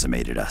has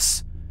decimated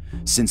us.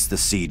 Since the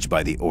siege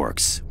by the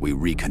orcs, we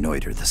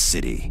reconnoiter the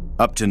city.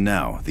 Up to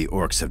now, the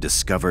orcs have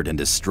discovered and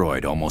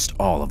destroyed almost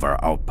all of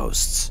our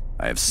outposts.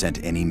 I have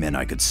sent any men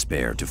I could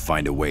spare to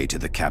find a way to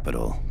the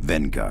capital,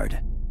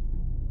 Vanguard.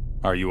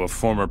 Are you a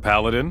former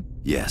paladin?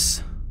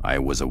 Yes, I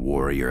was a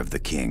warrior of the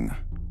king.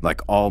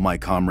 Like all my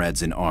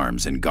comrades in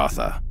arms in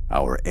Gotha,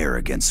 our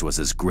arrogance was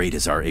as great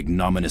as our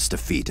ignominious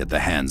defeat at the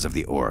hands of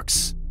the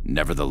orcs.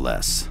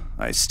 Nevertheless,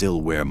 I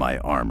still wear my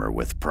armor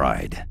with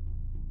pride.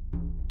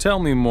 Tell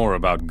me more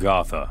about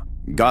Gotha.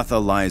 Gotha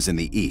lies in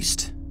the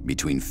east,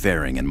 between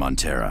Faring and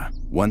Montera.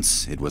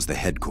 Once it was the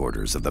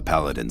headquarters of the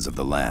paladins of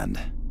the land,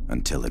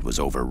 until it was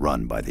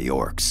overrun by the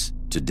orcs.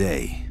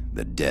 Today,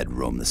 the dead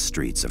roam the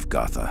streets of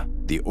Gotha.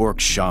 The orc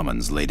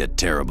shamans laid a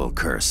terrible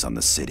curse on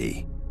the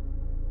city.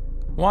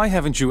 Why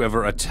haven't you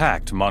ever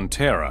attacked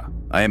Montera?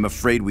 I am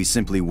afraid we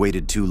simply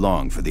waited too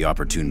long for the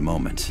opportune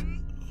moment.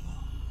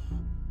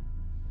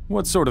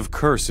 What sort of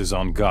curse is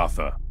on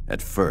Gotha?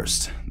 At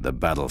first, the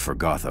battle for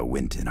Gotha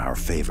went in our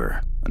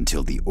favor,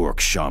 until the orc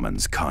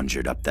shamans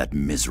conjured up that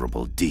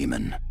miserable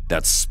demon.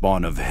 That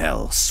spawn of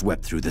hell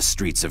swept through the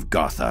streets of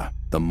Gotha.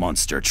 The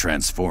monster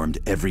transformed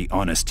every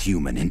honest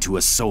human into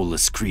a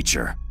soulless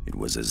creature. It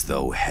was as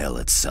though hell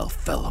itself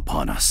fell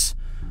upon us.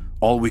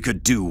 All we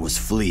could do was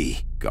flee.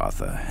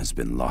 Gotha has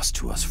been lost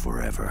to us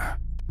forever.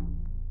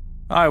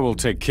 I will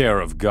take care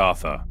of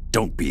Gotha.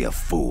 Don't be a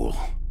fool.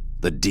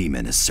 The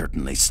demon is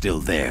certainly still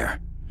there.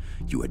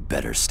 You had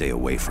better stay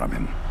away from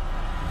him.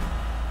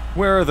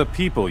 Where are the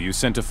people you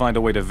sent to find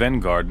a way to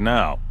Vanguard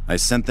now? I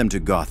sent them to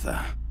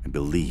Gotha. I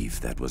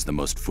believe that was the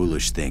most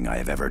foolish thing I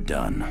have ever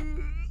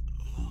done.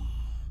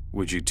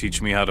 Would you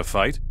teach me how to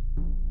fight?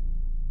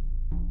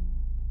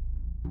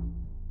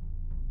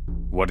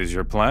 What is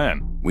your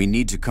plan? We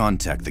need to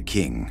contact the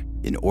king.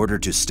 In order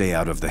to stay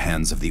out of the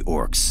hands of the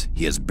orcs,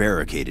 he has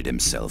barricaded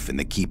himself in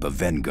the keep of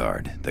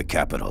Vanguard, the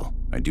capital.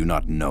 I do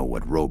not know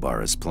what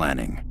Robar is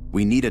planning.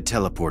 We need a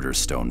teleporter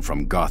stone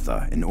from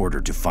Gotha in order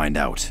to find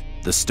out.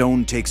 The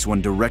stone takes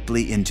one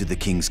directly into the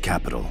king's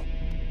capital.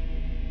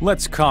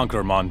 Let's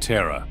conquer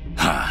Montera.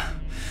 Ha!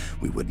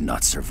 We would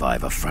not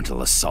survive a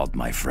frontal assault,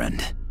 my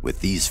friend.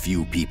 With these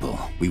few people,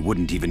 we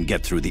wouldn't even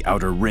get through the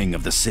outer ring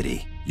of the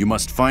city. You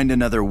must find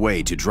another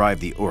way to drive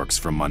the orcs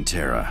from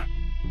Montera.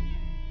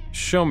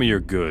 Show me your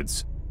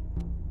goods.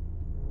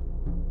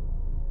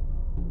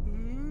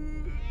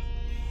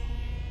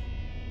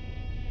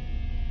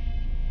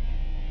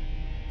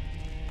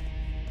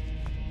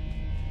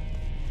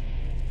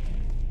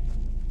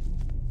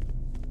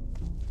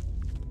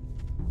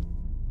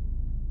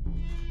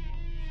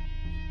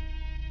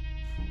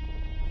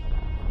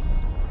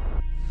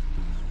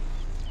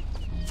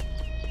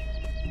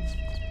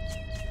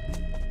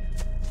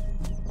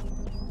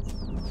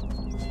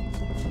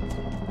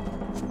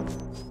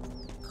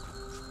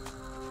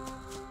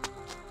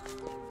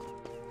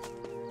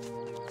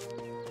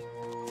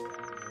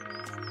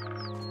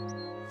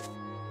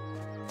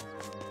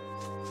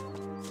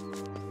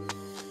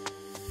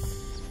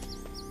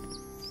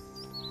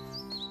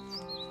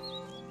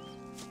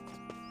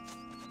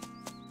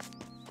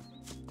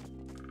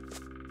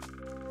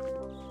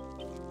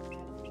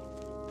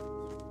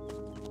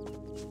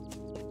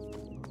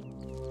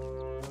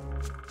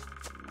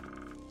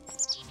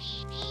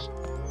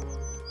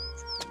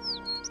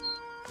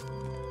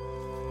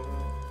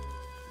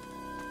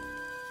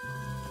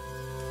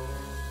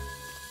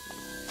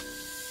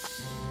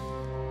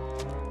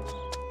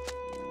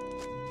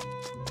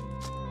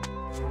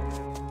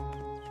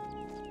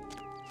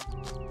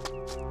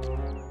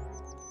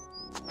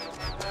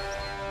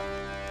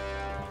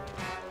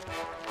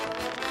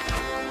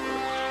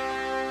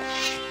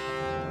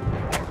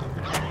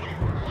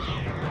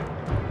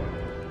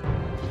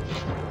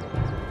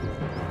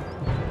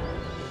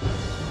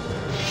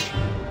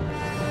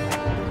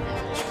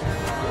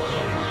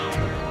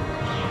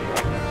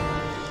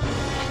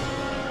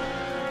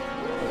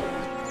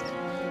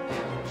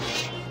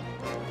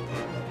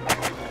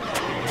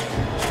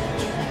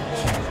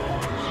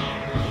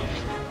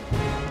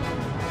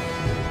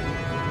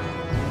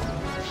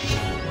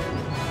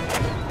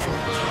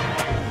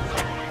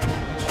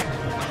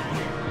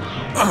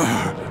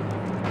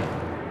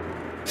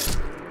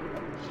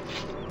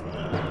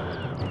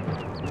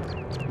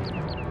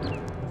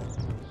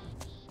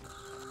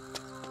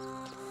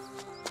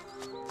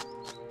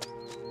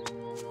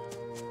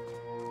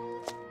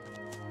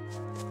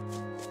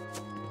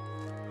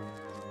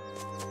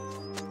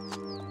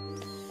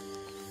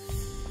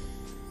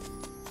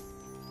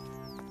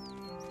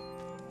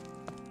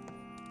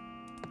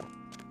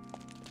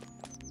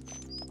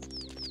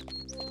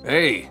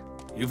 Hey,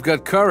 you've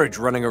got courage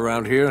running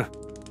around here.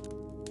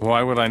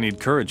 Why would I need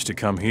courage to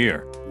come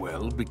here?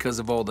 Well, because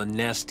of all the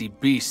nasty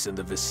beasts in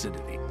the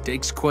vicinity.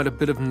 Takes quite a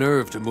bit of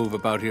nerve to move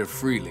about here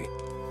freely.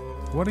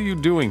 What are you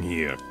doing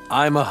here?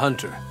 I'm a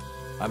hunter.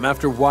 I'm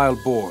after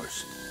wild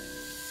boars.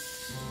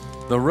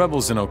 The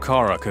rebels in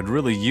Okara could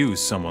really use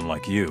someone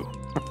like you.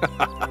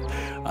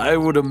 I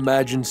would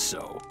imagine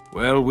so.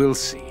 Well, we'll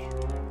see.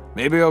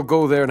 Maybe I'll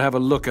go there and have a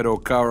look at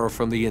Okara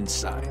from the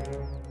inside.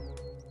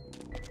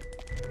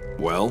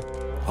 Well,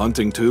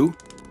 hunting too?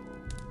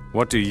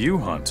 What do you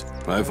hunt?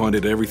 I've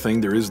hunted everything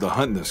there is to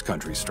hunt in this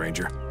country,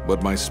 stranger.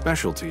 But my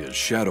specialty is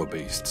shadow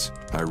beasts.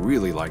 I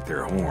really like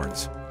their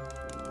horns.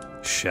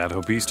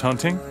 Shadow beast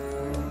hunting?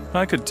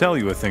 I could tell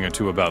you a thing or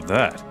two about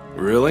that.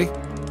 Really?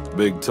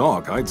 Big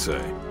talk, I'd say.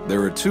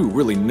 There are 2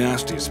 really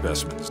nasty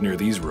specimens near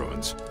these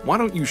ruins. Why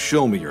don't you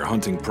show me your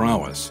hunting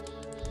prowess?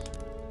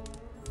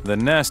 The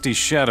nasty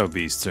shadow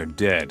beasts are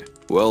dead.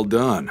 Well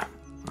done.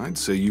 I'd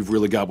say you've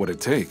really got what it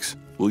takes.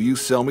 Will you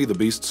sell me the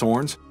beast's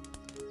horns?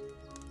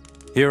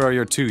 Here are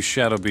your 2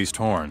 shadow beast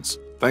horns.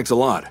 Thanks a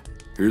lot.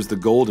 Here's the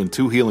gold and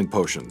 2 healing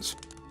potions.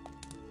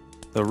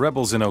 The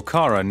rebels in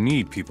Okara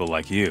need people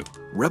like you.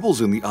 Rebels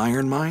in the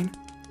iron mine?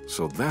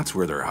 So that's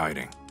where they're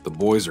hiding. The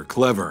boys are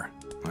clever.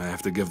 I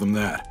have to give them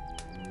that.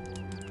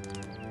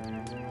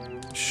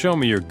 Show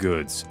me your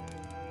goods.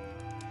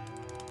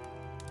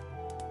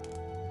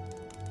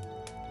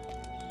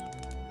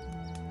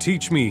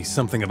 Teach me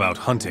something about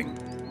hunting.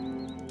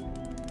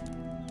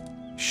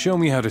 Show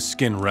me how to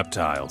skin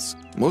reptiles.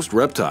 Most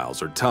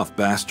reptiles are tough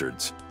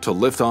bastards. To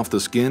lift off the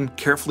skin,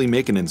 carefully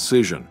make an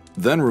incision,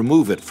 then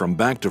remove it from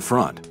back to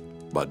front.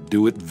 But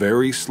do it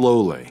very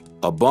slowly.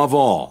 Above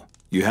all,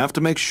 you have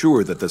to make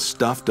sure that the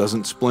stuff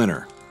doesn't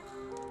splinter.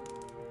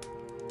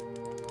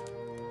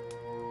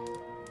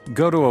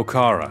 Go to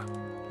Okara.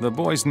 The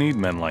boys need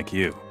men like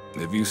you.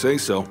 If you say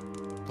so.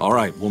 All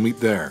right, we'll meet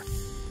there.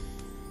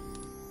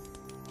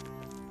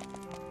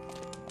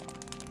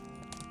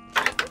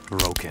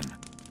 Broken.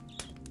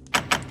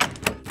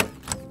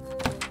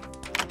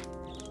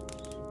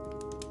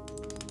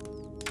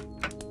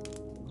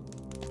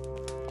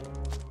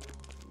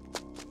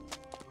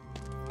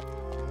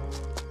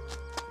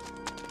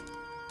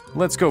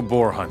 Let's go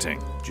boar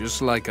hunting.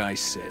 Just like I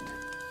said.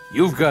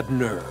 You've got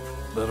nerve,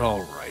 but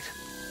all right.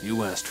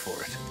 You asked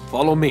for it.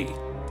 Follow me.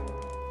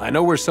 I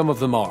know where some of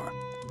them are.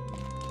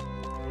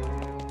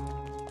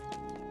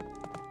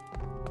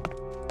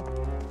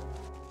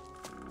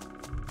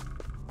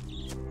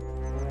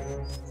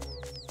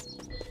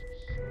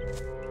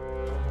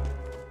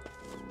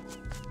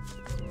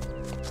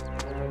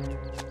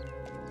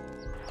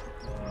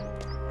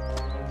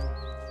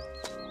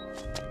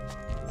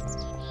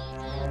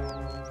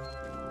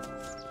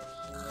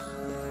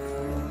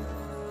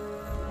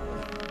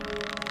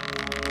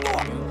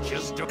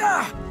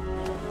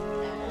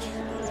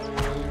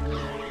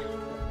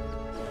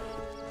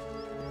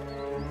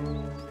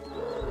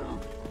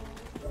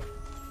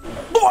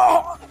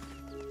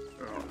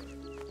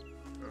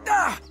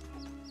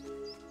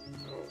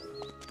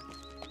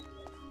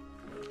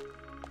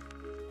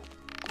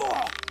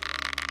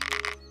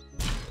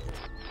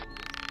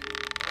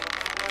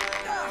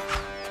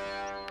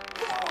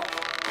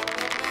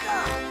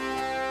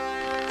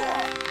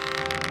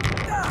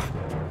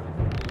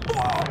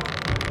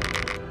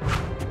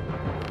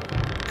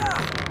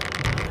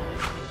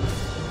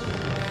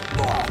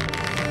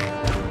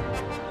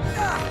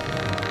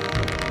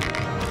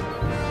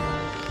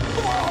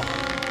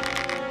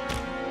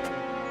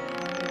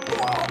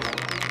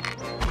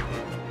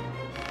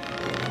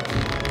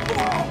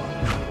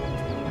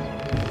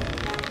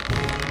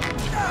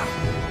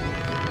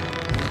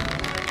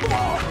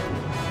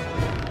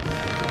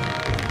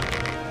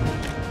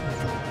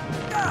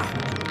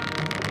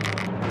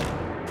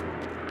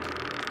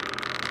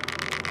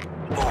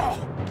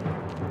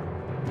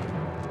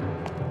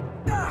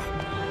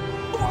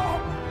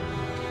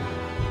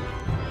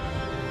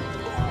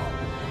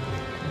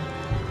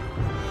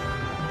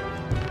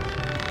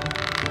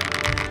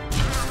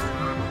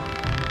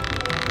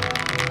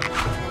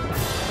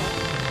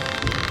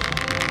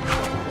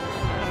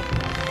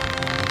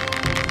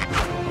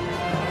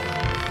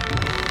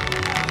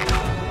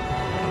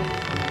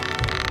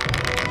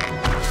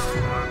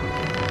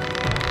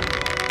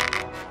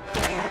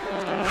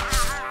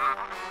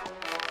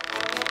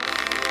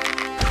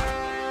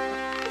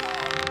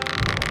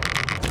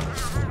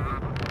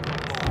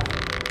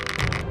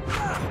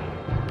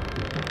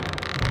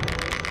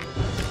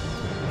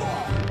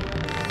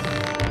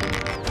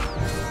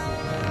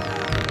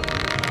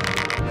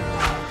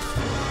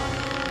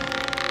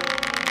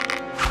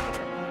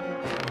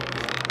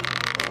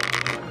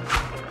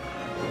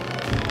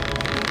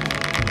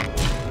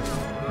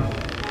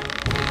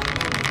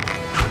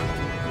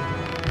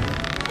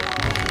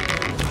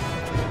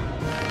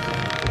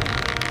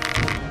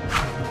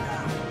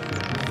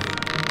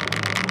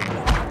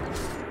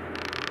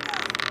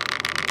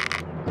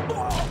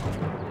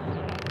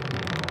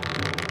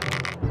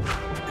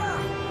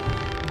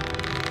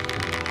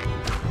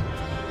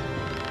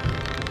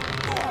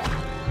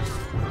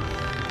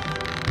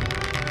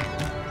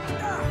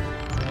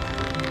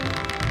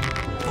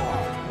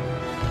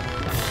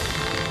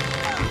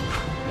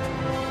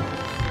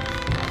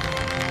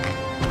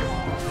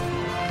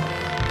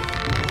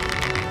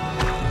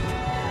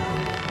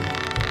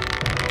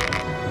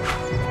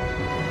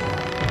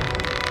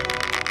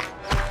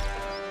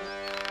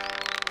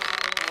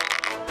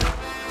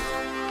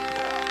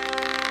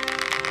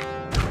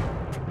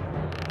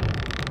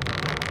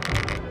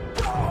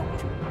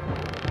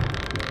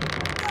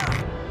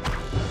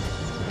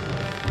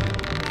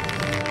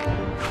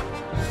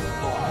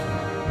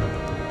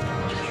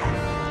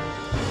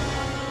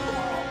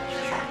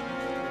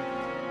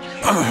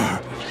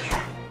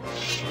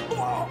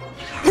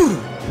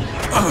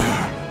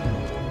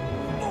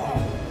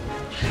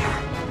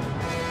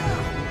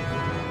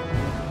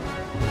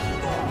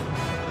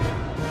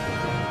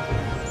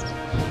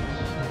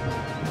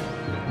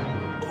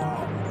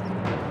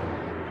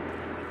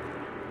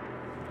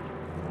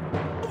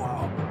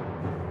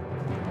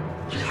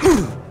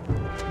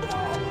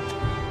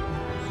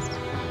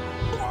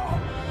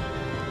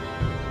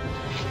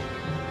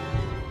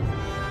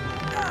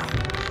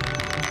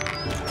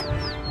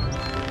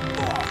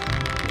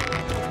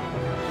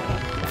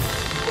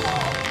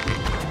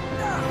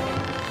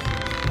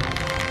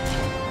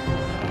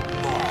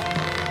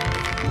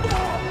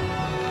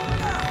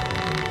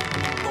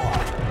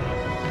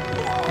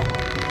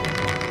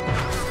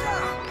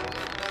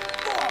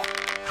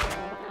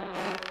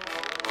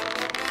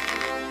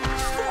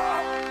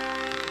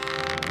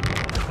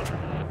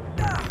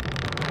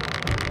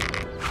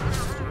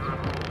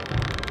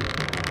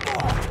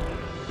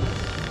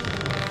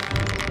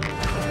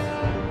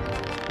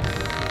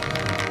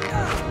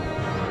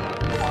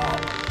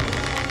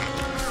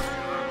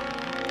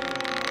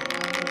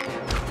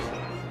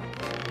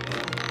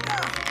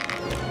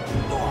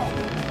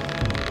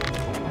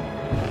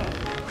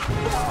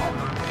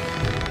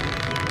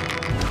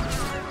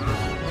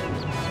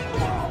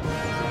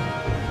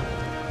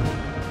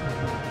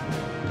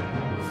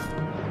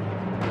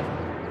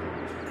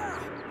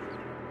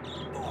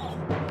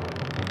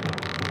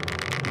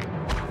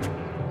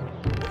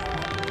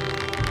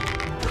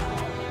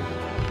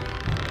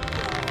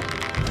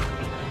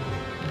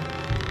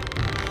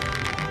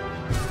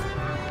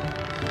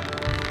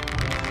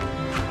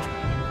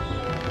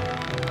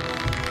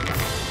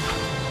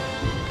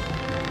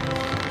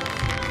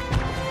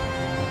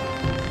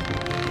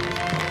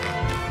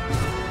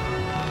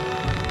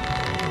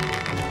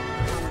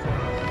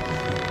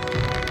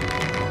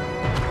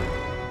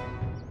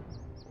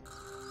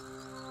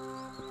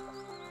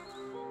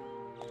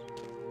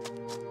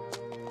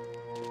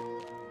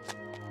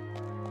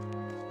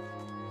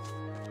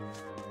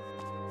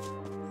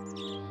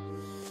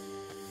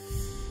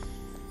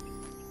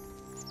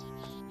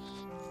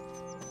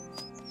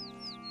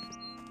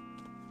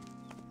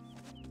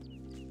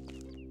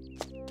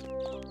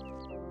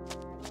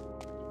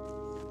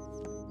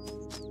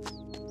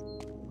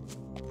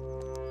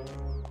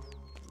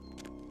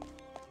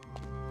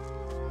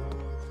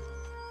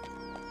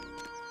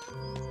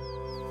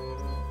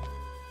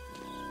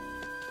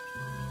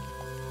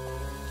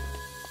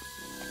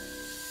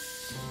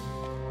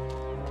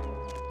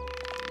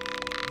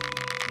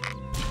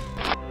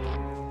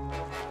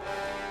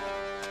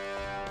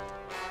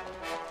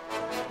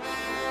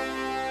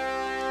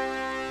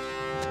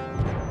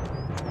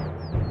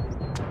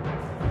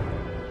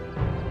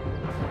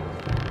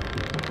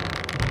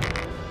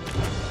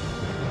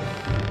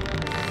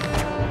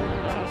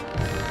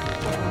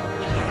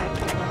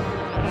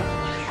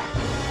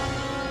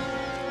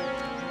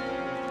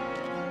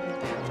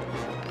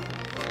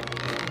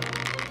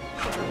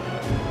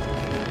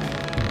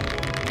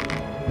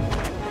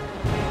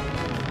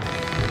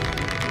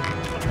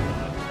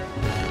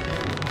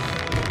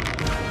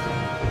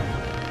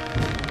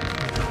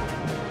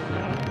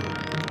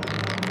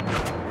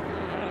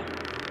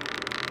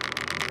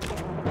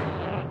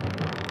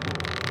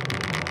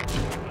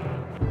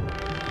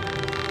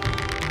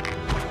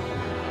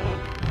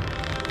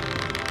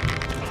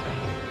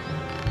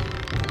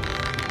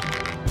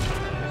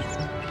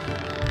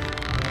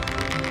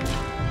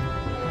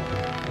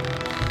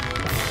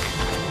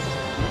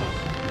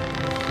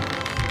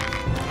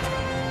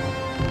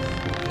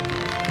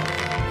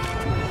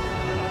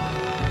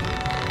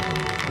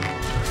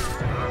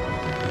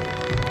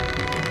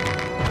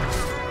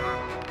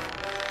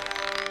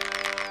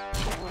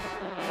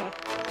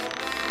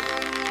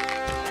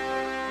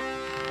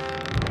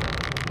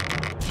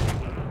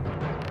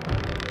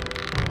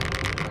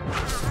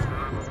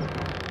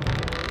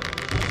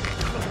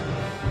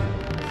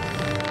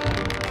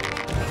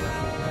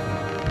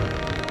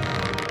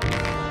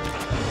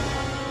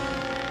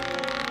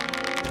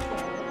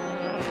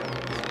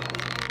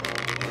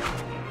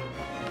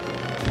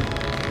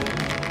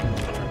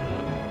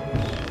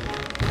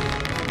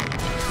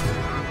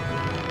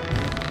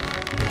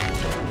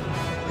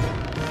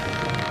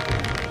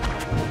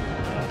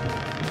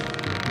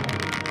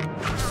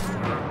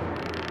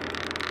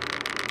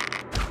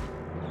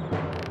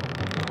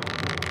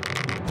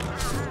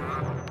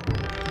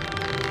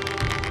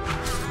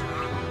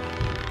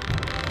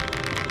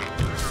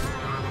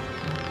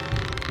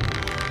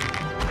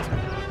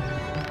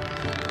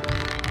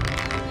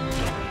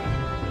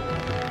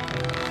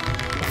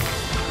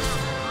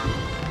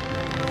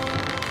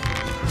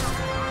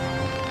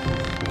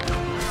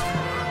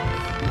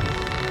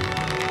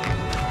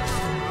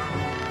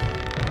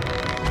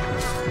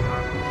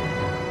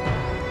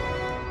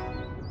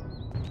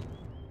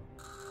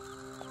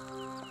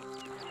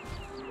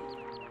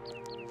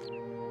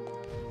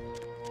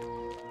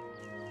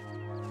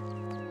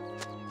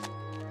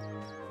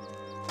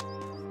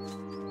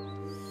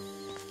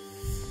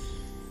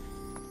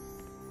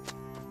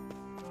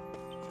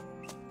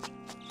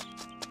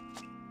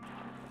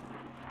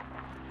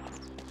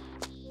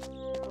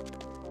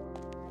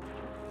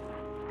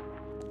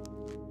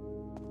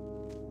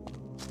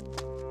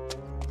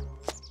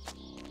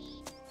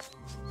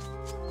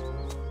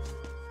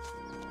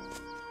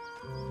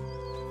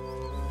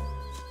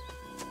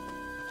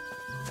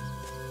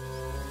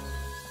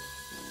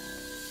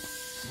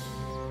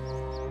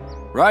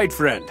 Right,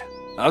 friend.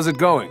 How's it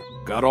going?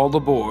 Got all the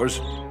boars?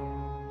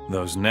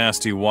 Those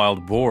nasty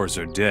wild boars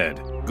are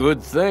dead.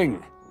 Good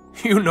thing.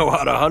 You know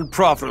how to hunt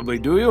profitably,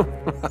 do you?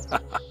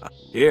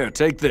 Here,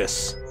 take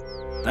this.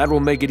 That will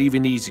make it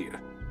even easier.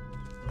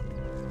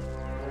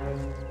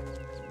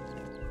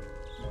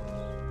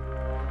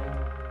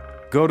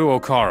 Go to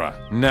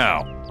Okara,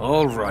 now.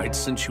 All right,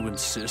 since you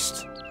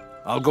insist.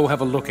 I'll go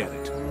have a look at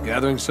it.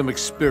 Gathering some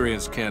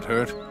experience can't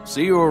hurt.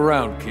 See you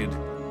around, kid.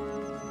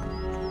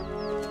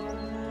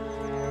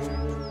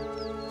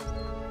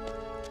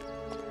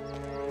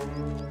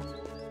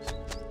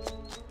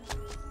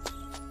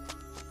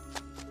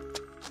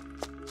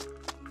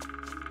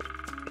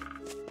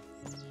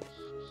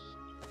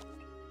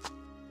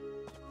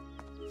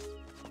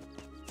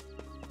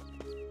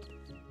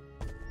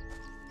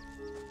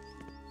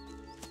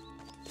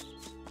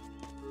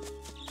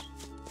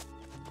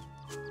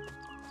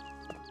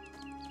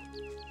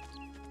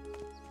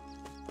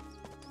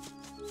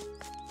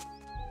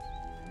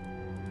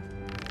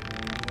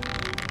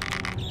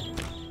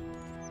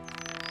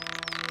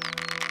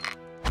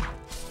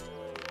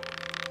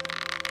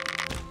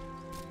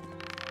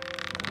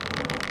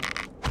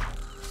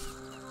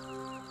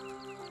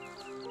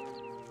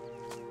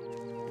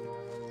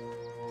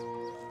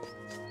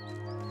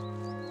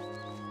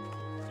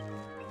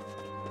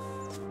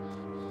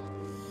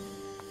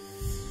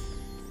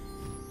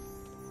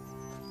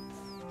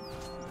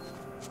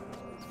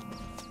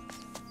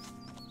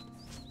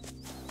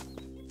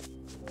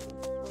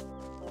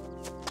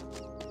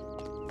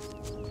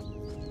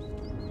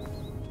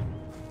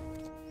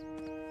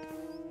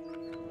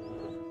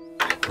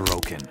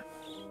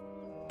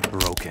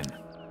 Broken.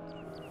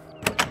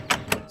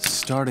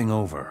 Starting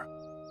over.